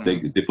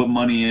 If they put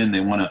money in, they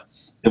want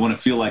to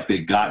feel like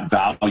they got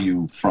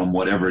value from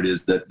whatever it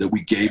is that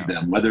we gave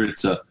them, whether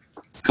it's a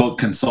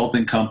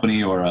consulting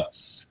company or a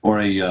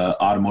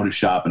automotive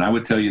shop. And I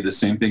would tell you the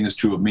same thing is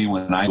true of me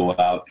when I go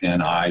out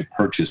and I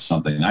purchase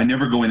something. I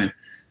never go in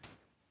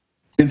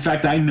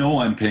fact, I know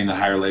I'm paying a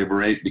higher labor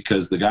rate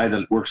because the guy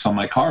that works on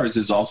my cars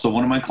is also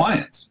one of my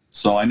clients.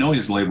 So I know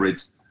his labor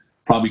rate's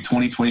probably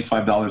 $20,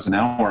 $25 an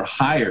hour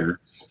higher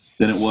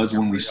than it was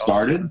when we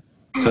started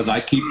because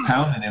I keep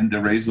pounding him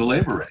to raise the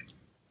labor rate.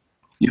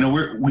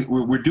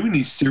 We're doing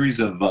these series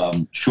of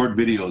short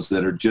videos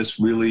that are just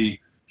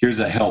really, here's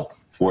a help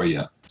for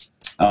you.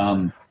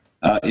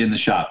 In the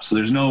shop. So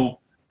there's no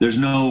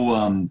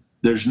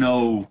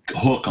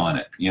hook on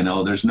it.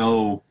 There's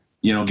no,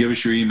 give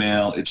us your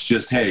email. It's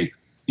just, hey,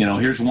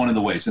 here's one of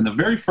the ways. And the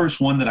very first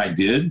one that I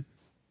did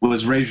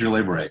was raise your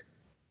labor rate.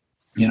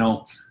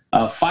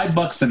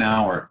 $5 an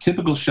hour,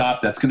 typical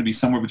shop, that's going to be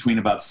somewhere between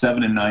about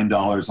 $7 and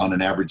 $9 on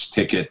an average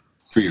ticket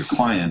for your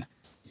client.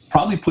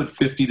 Probably put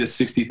 $50,000 to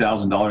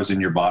 $60,000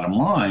 in your bottom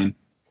line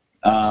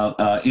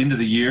into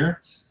the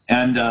year.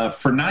 And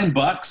for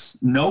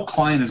 $9, no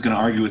client is going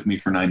to argue with me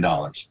for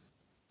 $9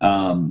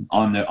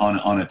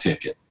 on a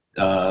ticket.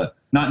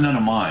 None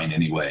of mine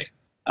anyway.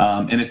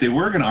 And if they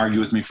were going to argue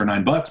with me for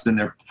 $9, then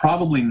they're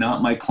probably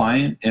not my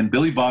client. And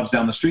Billy Bob's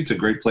down the street's a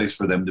great place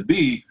for them to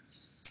be.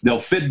 They'll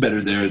fit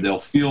better there. They'll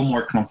feel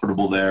more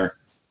comfortable there.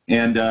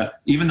 And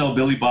even though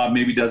Billy Bob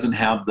maybe doesn't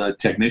have the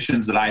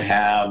technicians that I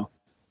have,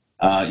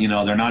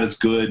 they're not as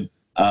good.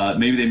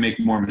 Maybe they make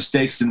more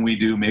mistakes than we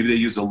do. Maybe they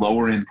use a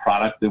lower end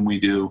product than we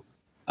do.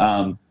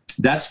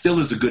 That still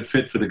is a good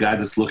fit for the guy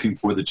that's looking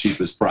for the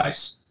cheapest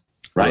price,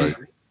 right?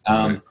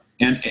 Right.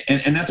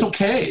 And that's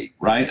okay,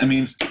 right? I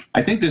mean,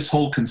 I think this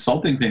whole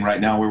consulting thing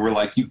right now, where we're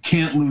like, you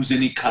can't lose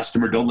any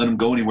customer, don't let them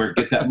go anywhere,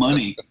 get that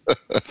money,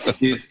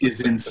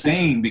 is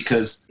insane,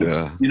 because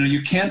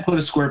you can't put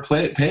a square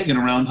peg in a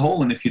round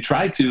hole, and if you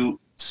try to,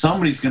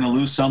 somebody's going to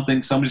lose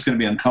something, somebody's going to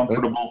be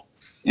uncomfortable,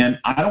 and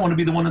I don't want to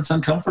be the one that's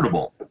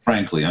uncomfortable,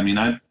 frankly. I mean,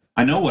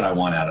 I know what I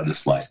want out of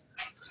this life.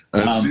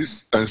 And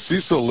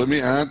Cecil, let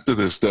me add to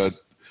this that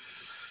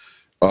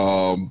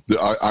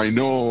I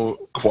know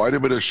quite a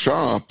bit of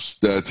shops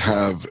that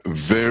have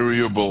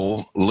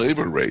variable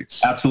labor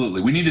rates.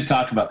 Absolutely. We need to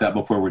talk about that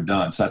before we're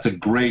done. So that's a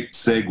great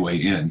segue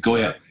in. Go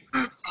ahead.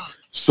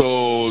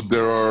 So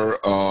there are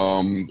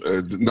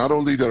not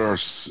only there are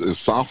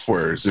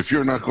softwares. If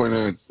you're not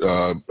going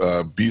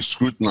to be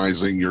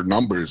scrutinizing your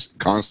numbers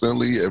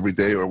constantly, every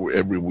day or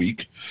every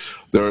week,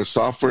 there are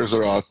softwares that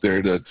are out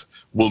there that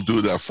will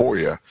do that for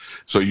you.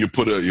 So you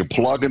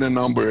plug in a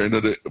number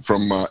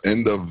from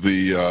end of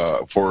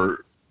the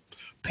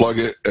plug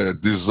it a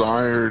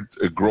desired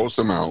gross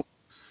amount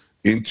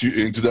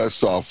into that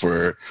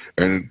software,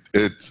 and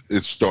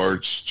it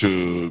starts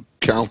to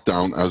count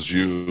down as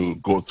you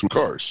go through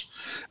cars,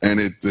 and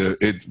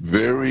it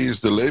varies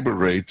the labor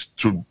rate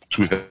to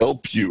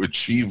help you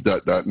achieve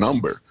that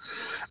number.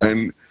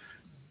 And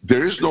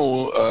there is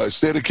no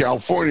state of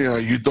California.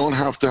 You don't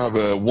have to have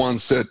a one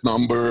set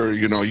number.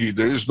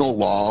 There is no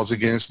laws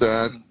against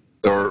that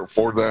or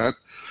for that,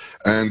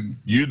 and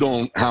you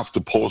don't have to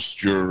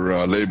post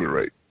your labor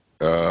rate.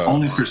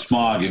 Only for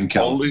smog in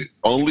California.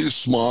 Only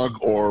smog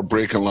or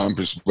brake and lamp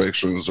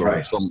inspections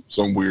or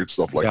some weird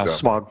stuff like that.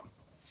 Smog.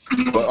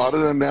 But other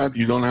than that,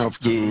 you don't have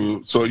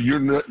to. So your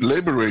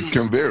labor rate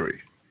can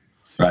vary.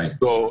 Right.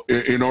 So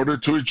in order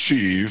to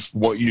achieve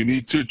what you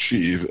need to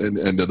achieve by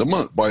end of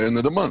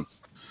the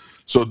month.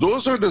 So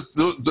those are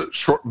the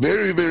short,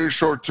 very, very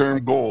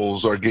short-term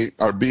goals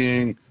are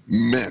being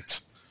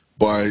met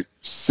by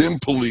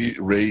simply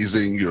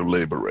raising your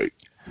labor rate.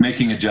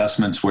 Making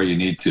adjustments where you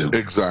need to.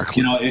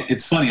 Exactly.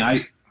 It's funny.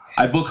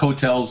 I book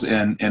hotels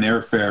and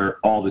airfare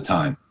all the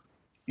time.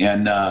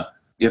 And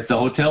if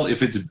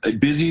it's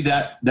busy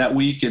that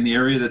week in the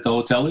area that the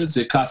hotel is,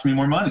 it costs me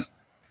more money.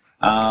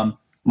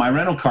 My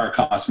rental car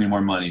costs me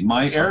more money.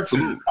 My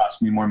airfare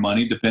costs me more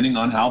money, depending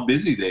on how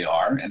busy they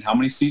are and how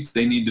many seats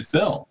they need to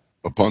fill.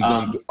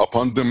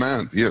 Upon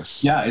demand,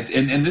 yes. Yeah,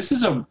 and this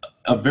is a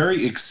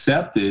very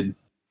accepted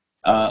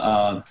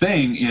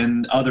thing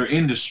in other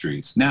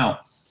industries. Now,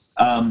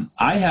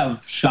 I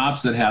have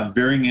shops that have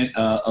varying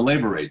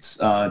labor rates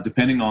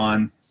depending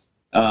on,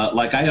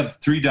 like I have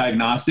 3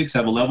 diagnostics. I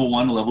have a level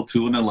 1, a level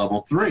 2, and a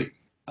level 3.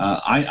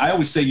 I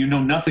always say you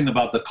know nothing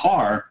about the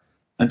car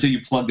until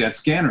you plug that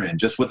scanner in,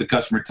 just what the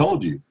customer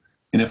told you.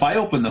 And if I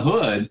open the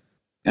hood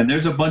and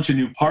there's a bunch of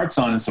new parts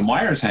on and some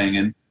wires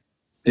hanging,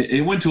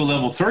 it went to a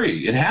level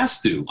 3. It has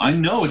to. I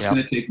know it's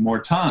going to take more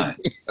time.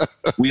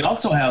 We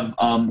also have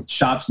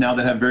shops now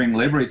that have varying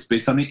labor rates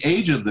based on the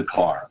age of the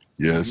car.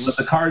 Yes. If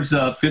the car's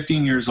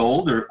 15 years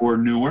old or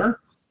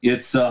newer,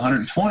 it's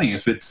 120.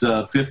 If it's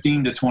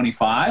 15 to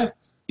 25,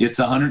 it's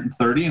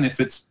 130. And if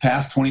it's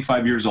past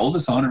 25 years old,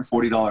 it's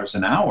 $140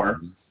 an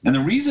hour. And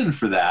the reason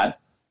for that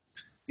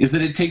is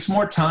that it takes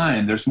more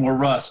time. There's more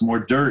rust, more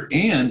dirt,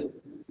 and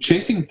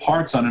chasing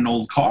parts on an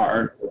old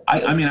car.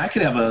 I mean, I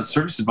could have a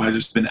service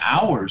advisor spend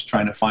hours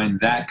trying to find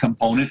that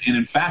component. And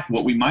in fact,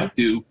 what we might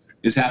do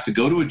is have to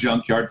go to a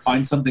junkyard,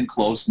 find something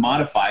close,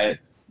 modify it,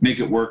 make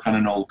it work on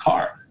an old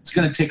car. It's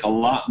going to take a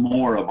lot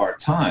more of our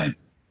time.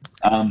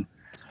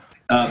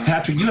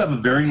 Patrick, you have a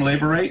varying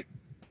labor rate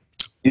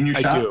in your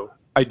shop?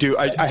 I do.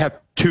 I have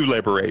 2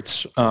 labor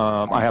rates.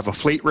 I have a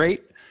fleet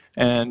rate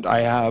and I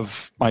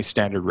have my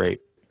standard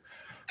rate.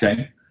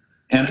 Okay.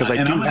 Because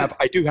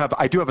I do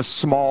have a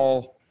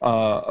small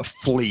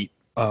fleet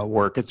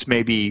work. It's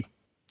maybe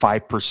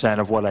 5%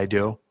 of what I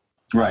do.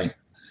 Right.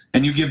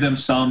 And you give them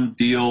some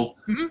deal.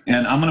 Mm-hmm.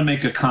 And I'm going to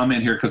make a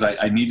comment here because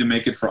I need to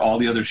make it for all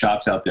the other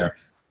shops out there.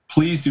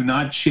 Please do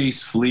not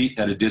chase fleet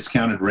at a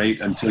discounted rate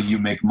until you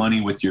make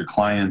money with your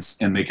clients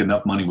and make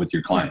enough money with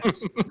your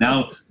clients.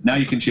 Now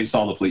you can chase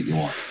all the fleet you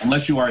want,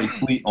 unless you are a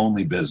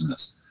fleet-only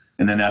business.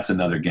 And then that's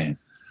another game.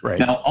 Right.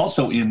 Now,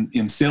 also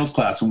in sales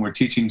class, when we're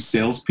teaching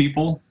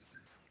salespeople,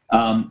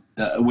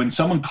 When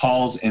someone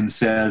calls and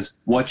says,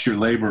 "What's your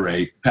labor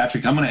rate?"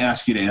 Patrick, I'm going to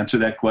ask you to answer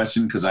that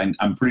question because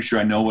I'm pretty sure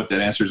I know what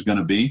that answer is going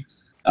to be.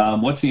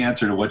 What's the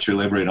answer to what's your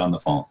labor rate on the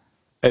phone?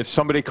 If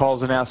somebody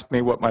calls and asks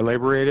me what my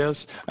labor rate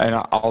is, and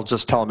I'll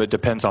just tell them it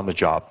depends on the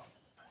job.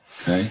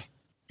 Okay.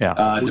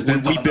 Yeah.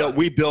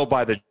 We bill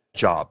by the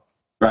job.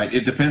 Right.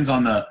 It depends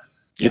on the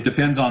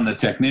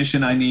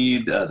technician I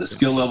need, the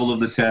skill level of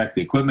the tech,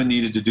 the equipment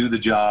needed to do the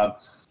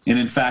job. And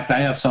in fact, I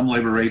have some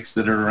labor rates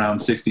that are around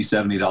 $60,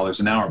 $70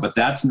 an hour, but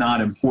that's not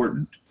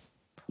important.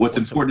 What's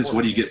important is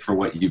what do you get for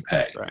what you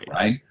pay,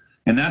 right?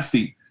 And that's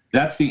the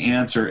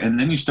answer. And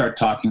then you start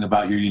talking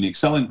about your unique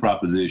selling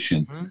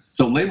proposition. Mm-hmm.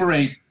 So labor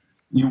rate,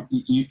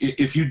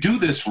 if you do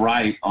this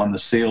right on the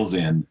sales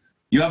end,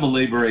 you have a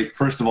labor rate,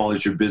 first of all,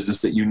 is your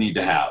business that you need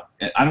to have.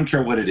 I don't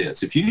care what it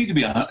is. If you need to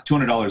be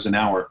 $200 an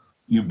hour,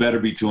 you better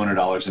be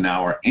 $200 an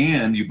hour,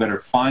 and you better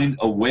find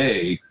a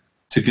way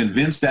to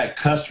convince that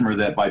customer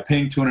that by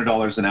paying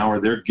 $200 an hour,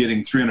 they're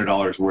getting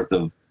 $300 worth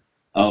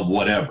of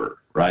whatever,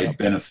 right? Yep.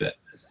 Benefit.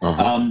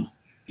 Uh-huh.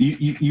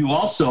 You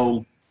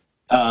also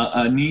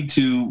need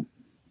to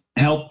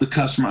help the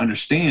customer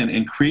understand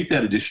and create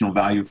that additional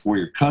value for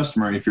your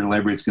customer if your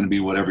labor rate is going to be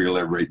whatever your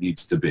labor rate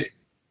needs to be.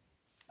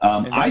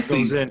 I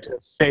think goes into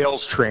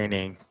sales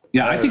training.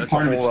 Yeah, I think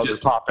part of it's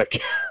just topic.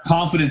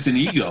 Confidence and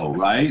ego,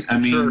 right? I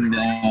mean,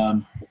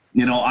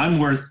 sure. I'm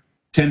worth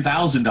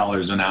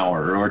 $10,000 an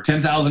hour or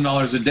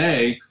 $10,000 a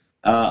day.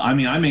 I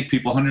mean, I make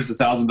people hundreds of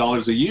thousands of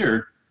dollars a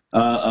year.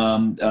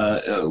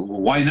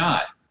 Why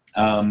not?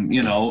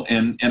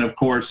 And of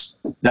course,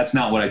 that's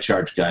not what I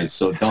charge, guys.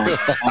 So don't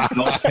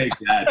take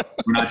that.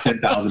 We're not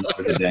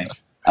 $10,000 a day.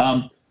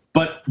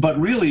 But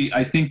really,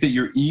 I think that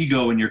your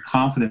ego and your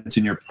confidence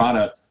in your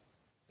product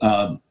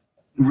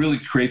really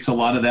creates a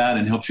lot of that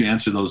and helps you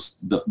answer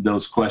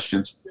those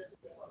questions,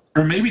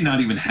 or maybe not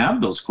even have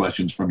those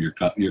questions from your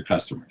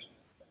customers.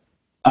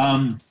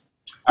 All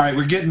right,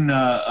 we're getting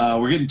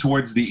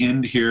towards the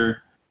end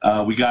here.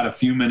 We got a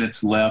few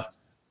minutes left.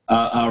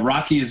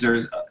 Rocky, is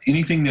there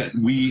anything that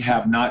we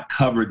have not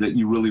covered that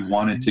you really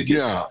wanted to get?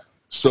 Yeah.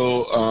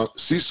 So,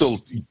 Cecil,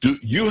 do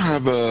you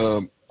have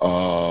a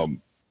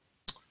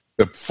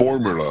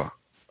formula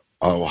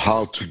of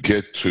how to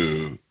get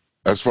to,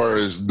 as far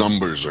as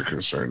numbers are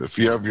concerned? If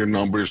you have your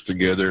numbers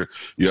together,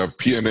 you have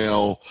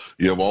P&L,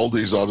 you have all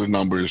these other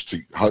numbers,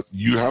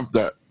 you have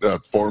that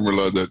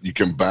formula that you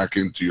can back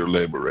into your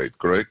labor rate,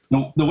 correct?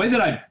 The way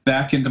that I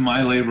back into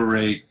my labor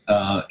rate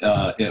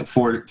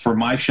for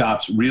my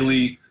shops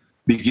really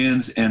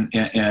begins and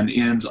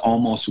ends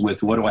almost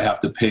with what do I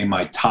have to pay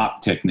my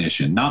top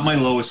technician, not my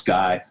lowest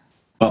guy,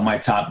 but my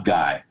top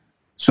guy.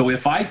 So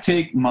if I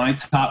take my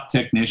top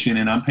technician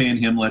and I'm paying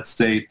him, let's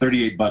say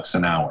 $38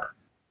 an hour,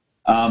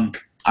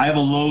 I have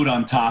a load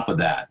on top of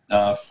that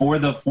for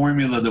the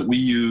formula that we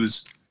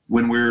use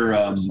when we're,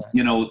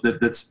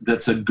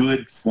 that's a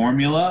good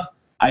formula.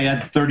 I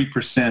add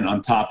 30%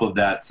 on top of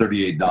that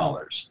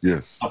 $38.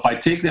 Yes. So if I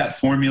take that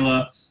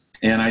formula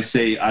and I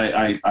say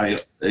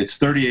it's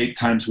 38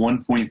 times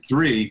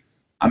 1.3,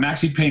 I'm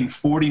actually paying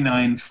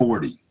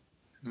 $49.40.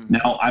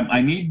 Now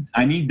I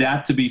need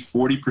that to be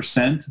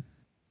 40%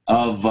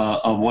 of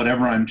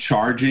whatever I'm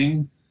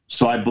charging.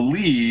 So I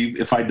believe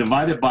if I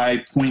divide it by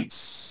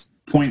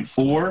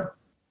 0.4,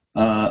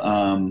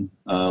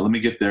 let me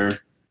get there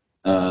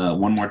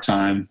one more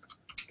time.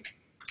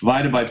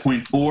 Divided by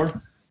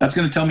 0.4, that's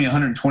going to tell me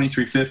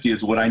 $123.50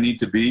 is what I need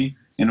to be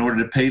in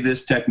order to pay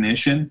this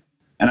technician.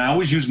 And I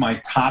always use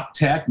my top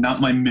tech, not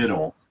my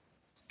middle.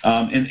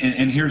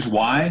 And here's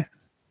why.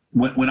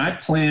 When I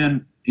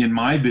plan in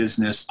my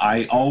business,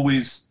 I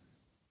always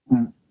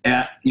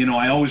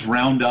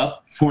round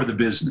up for the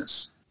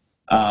business.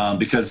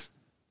 Because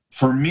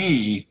for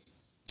me,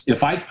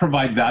 if I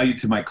provide value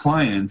to my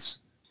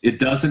clients, it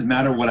doesn't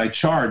matter what I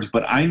charge,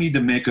 but I need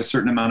to make a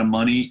certain amount of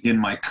money in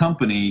my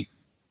company.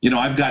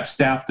 I've got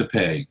staff to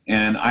pay,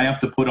 and I have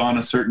to put on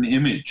a certain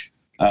image.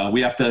 I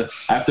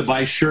have to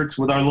buy shirts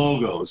with our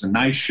logos and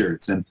nice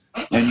shirts, and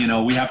I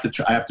have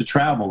to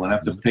travel and I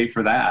have to pay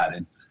for that.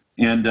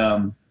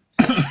 And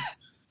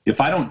if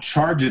I don't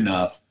charge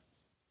enough,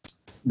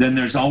 then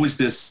there's always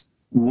this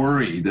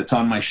worry that's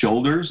on my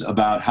shoulders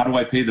about how do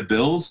I pay the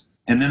bills,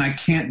 and then I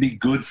can't be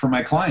good for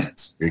my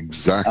clients.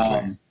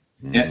 Exactly.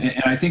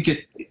 And I think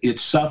it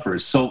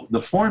suffers. So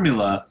the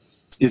formula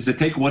is to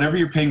take whatever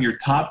you're paying your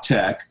top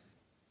tech,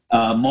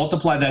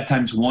 multiply that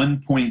times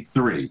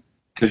 1.3,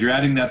 because you're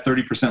adding that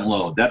 30%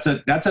 load. That's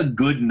a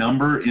good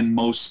number in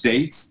most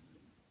states.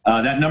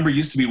 That number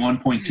used to be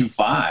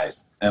 1.25,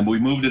 and we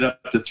moved it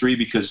up to 3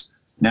 because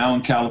now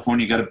in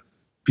California you got a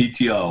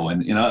PTO,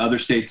 and in other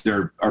states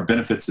there are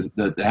benefits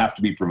that have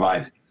to be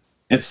provided.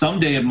 And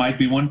someday it might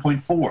be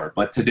 1.4,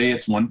 but today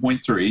it's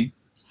 1.3.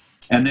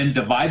 And then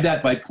divide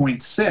that by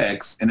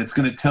 0.6, and it's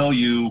going to tell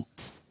you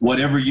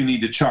whatever you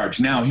need to charge.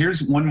 Now,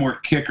 here's one more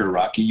kicker,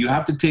 Rocky. You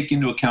have to take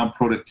into account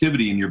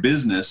productivity in your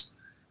business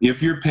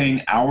if you're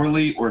paying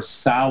hourly or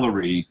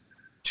salary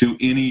to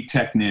any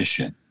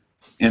technician.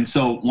 And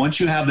so once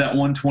you have that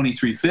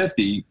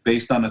 $123.50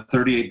 based on a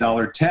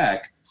 $38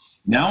 tech,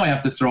 Now I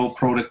have to throw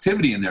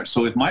productivity in there.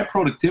 So if my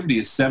productivity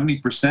is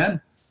 70%,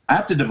 I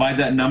have to divide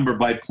that number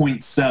by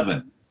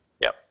 0.7.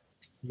 Yep.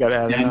 You got to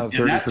add another 30%.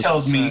 And that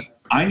tells me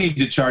I need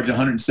to charge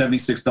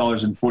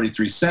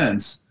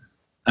 $176.43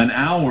 an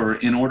hour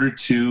in order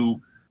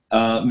to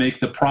make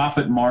the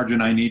profit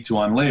margin I need to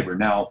on labor.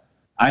 Now,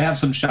 I have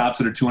some shops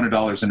that are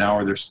 $200 an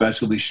hour. They're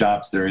specialty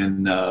shops. They're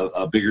in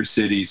bigger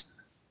cities.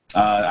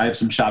 I have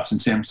some shops in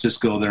San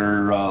Francisco that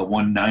are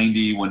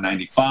 $190,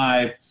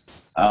 $195.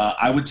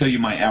 I would tell you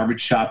my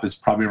average shop is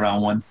probably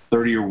around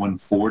 $130 or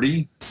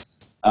 $140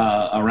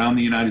 around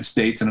the United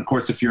States. And of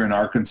course, if you're in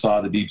Arkansas,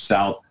 the Deep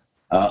South,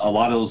 a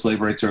lot of those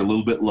labor rates are a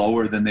little bit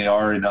lower than they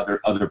are in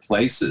other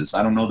places.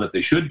 I don't know that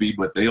they should be,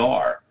 but they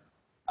are.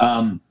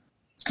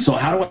 So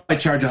how do I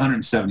charge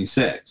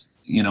 $176?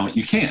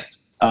 You can't.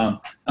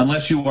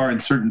 Unless you are in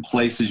certain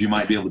places, you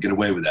might be able to get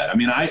away with that. I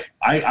mean, I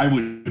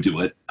would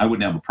do it. I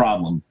wouldn't have a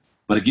problem.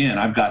 But again,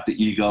 I've got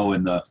the ego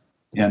and the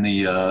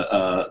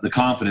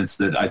confidence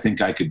that I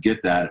think I could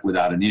get that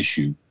without an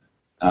issue.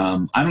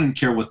 I don't even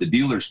care what the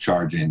dealer's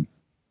charging.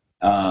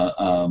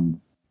 But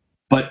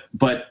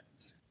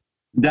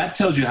that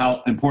tells you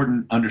how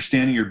important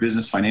understanding your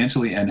business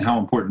financially and how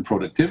important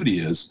productivity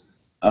is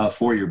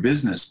for your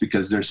business,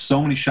 because there's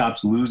so many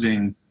shops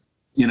losing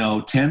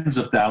tens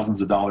of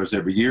thousands of dollars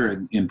every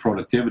year in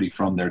productivity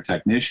from their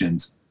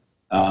technicians.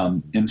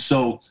 And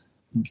so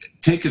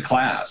take a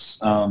class.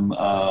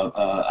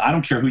 I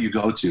don't care who you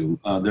go to.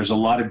 There's a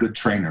lot of good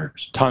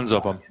trainers. Tons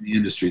of them. In the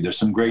industry. There's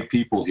some great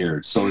people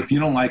here. So if you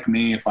don't like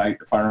me, if I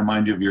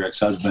remind you of your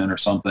ex-husband or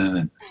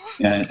something,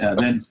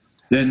 then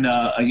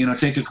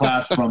take a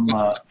class from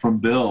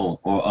Bill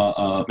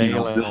or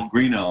Bill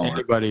Greeno.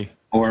 Anybody.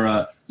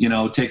 Or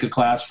take a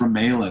class from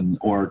Malin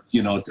or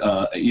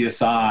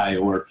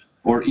ESI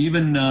or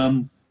even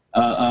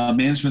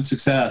Management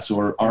Success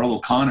or Arlo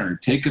O'Connor.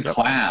 Take a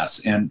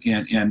class and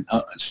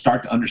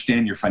start to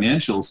understand your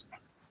financials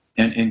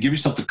and give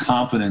yourself the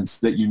confidence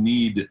that you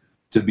need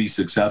to be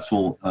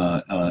successful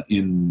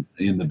in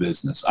the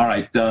business. All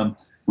right,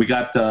 we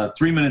got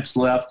 3 minutes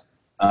left.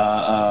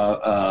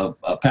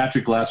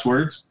 Patrick, last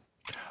words?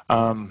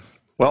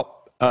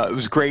 It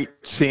was great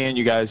seeing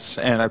you guys,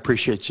 and I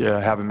appreciate you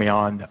having me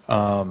on.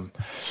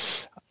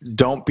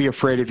 Don't be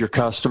afraid of your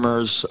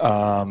customers.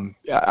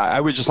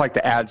 I would just like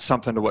to add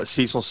something to what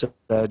Cecil said.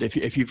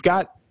 If you've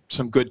got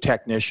some good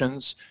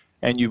technicians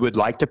and you would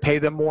like to pay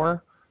them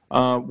more,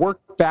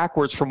 work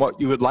backwards from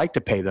what you would like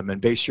to pay them and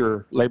base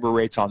your labor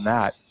rates on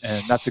that.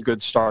 And that's a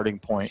good starting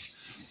point.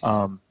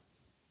 Don't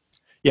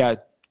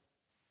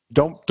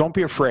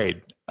be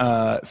afraid.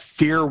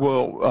 Fear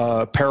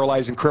will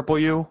paralyze and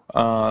cripple you.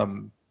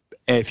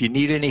 If you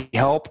need any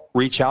help,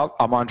 reach out.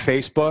 I'm on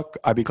Facebook.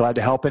 I'd be glad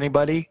to help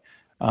anybody.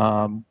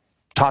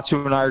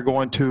 Tatsu and I are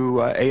going to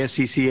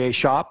ASCCA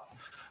shop.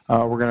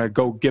 We're going to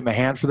go give him a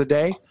hand for the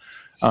day.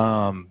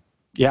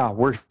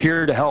 We're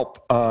here to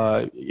help.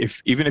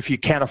 Even if you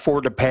can't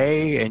afford to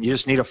pay and you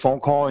just need a phone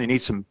call and you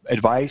need some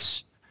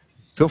advice,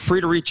 feel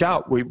free to reach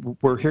out.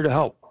 We're here to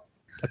help.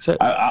 That's it.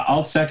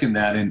 I'll second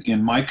that.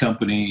 In my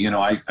company,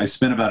 I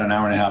spent about an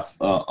hour and a half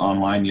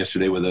online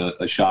yesterday with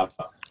a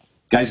shop.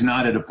 Guy's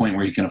not at a point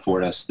where he can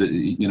afford us.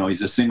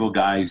 He's a single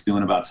guy. He's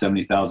doing about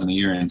 $70,000 a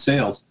year in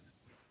sales.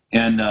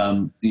 And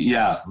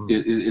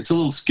it's a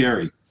little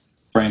scary,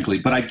 frankly.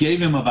 But I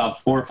gave him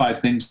about 4 or 5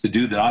 things to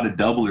do that ought to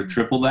double or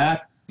triple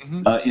that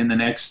in the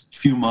next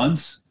few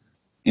months.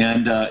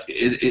 And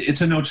it's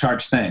a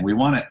no-charge thing. We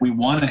want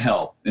to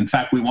help. In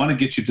fact, we want to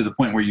get you to the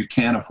point where you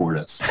can afford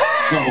us.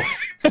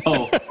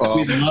 So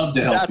we'd love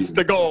to help you. That's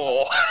the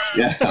goal.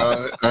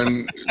 Yeah.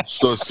 And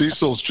so,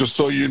 Cecil, just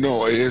so you know,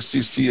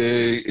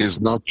 ASCCA is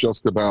not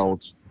just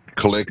about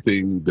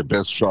collecting the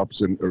best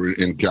shops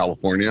in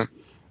California.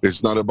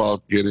 It's not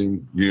about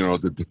getting,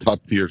 the top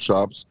tier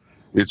shops.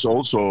 It's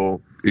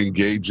also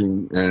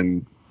engaging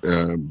and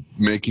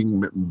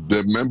making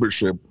the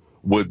membership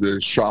with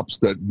the shops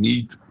that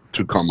need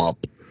to come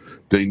up.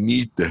 They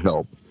need the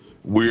help.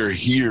 We're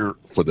here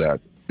for that.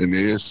 And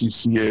the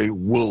ASCCA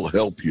will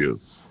help you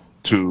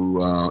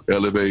to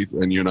elevate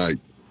and unite.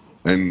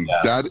 And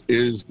that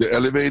is the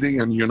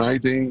elevating and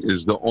uniting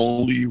is the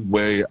only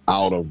way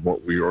out of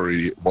what we're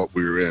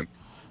in.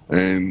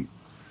 And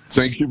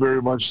thank you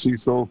very much,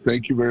 Cecil.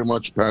 Thank you very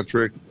much,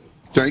 Patrick.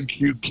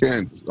 Thank you,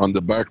 Kent, on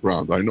the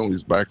background. I know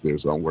he's back there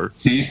somewhere.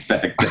 He's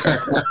back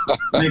there,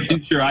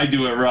 making sure I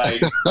do it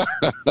right.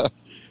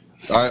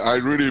 I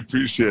really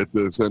appreciate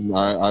this, and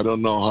I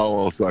don't know how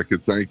else I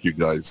could thank you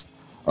guys.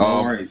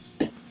 No worries.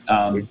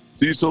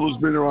 Cecil has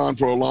been around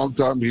for a long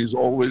time. He's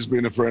always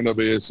been a friend of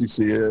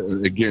ASCCA.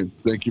 And again,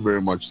 thank you very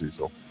much,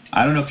 Cecil.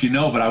 I don't know if you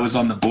know, but I was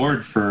on the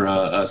board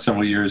for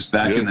several years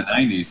back in the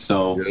 90s.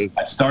 So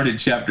I started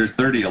Chapter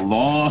 30 a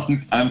long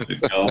time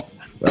ago.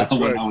 That's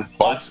when right. I was a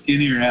lot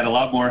skinnier and had a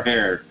lot more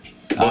hair.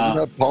 Wasn't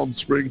that Palm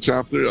Springs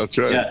chapter? That's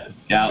right.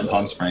 Yeah, in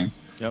Palm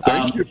Springs. Yep.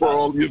 Thank you for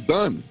all you've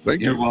done.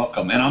 Thank you. You're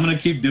welcome. And I'm going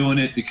to keep doing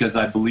it because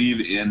I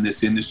believe in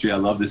this industry. I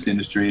love this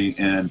industry.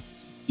 And,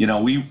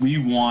 we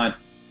want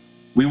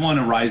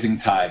a rising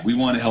tide. We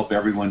want to help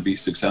everyone be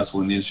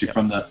successful in the industry,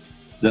 from the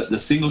the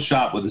single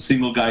shop with a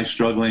single guy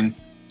struggling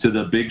to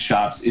the big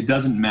shops. It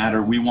doesn't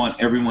matter. We want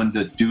everyone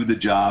to do the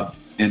job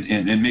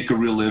and make a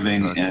real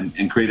living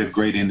and create a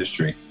great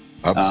industry.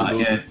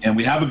 Absolutely. And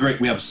we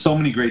have so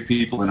many great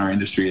people in our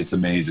industry. It's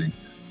amazing.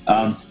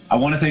 I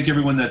want to thank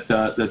everyone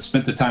that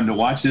spent the time to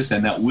watch this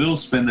and that will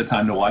spend the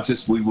time to watch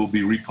this. We will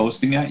be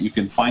reposting it. You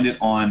can find it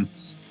on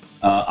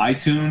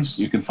iTunes.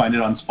 You can find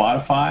it on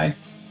Spotify.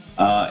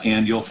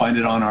 And you'll find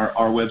it on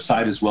our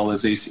website as well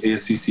as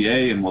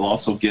ASCCA. And we'll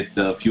also get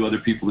a few other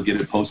people to get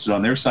it posted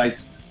on their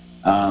sites.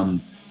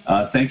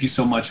 Thank you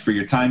so much for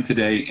your time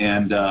today.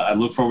 And I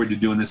look forward to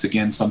doing this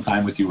again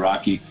sometime with you,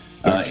 Rocky.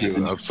 Thank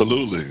you.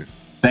 Absolutely.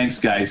 Thanks,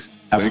 guys.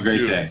 Have a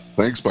great day.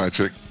 Thanks,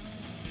 Patrick.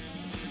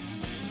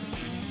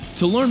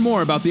 To learn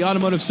more about the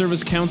Automotive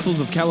Service Councils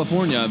of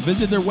California,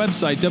 visit their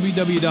website,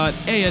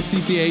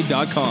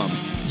 www.ascca.com.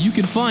 You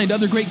can find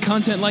other great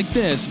content like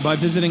this by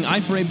visiting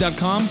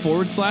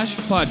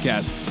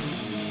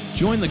ifrabe.com/podcasts.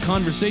 Join the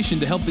conversation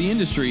to help the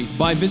industry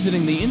by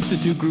visiting the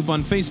Institute group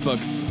on Facebook,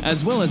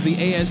 as well as the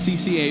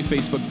ASCCA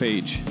Facebook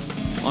page.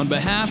 On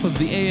behalf of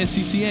the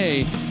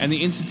ASCCA and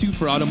the Institute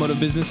for Automotive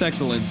Business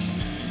Excellence,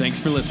 thanks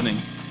for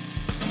listening.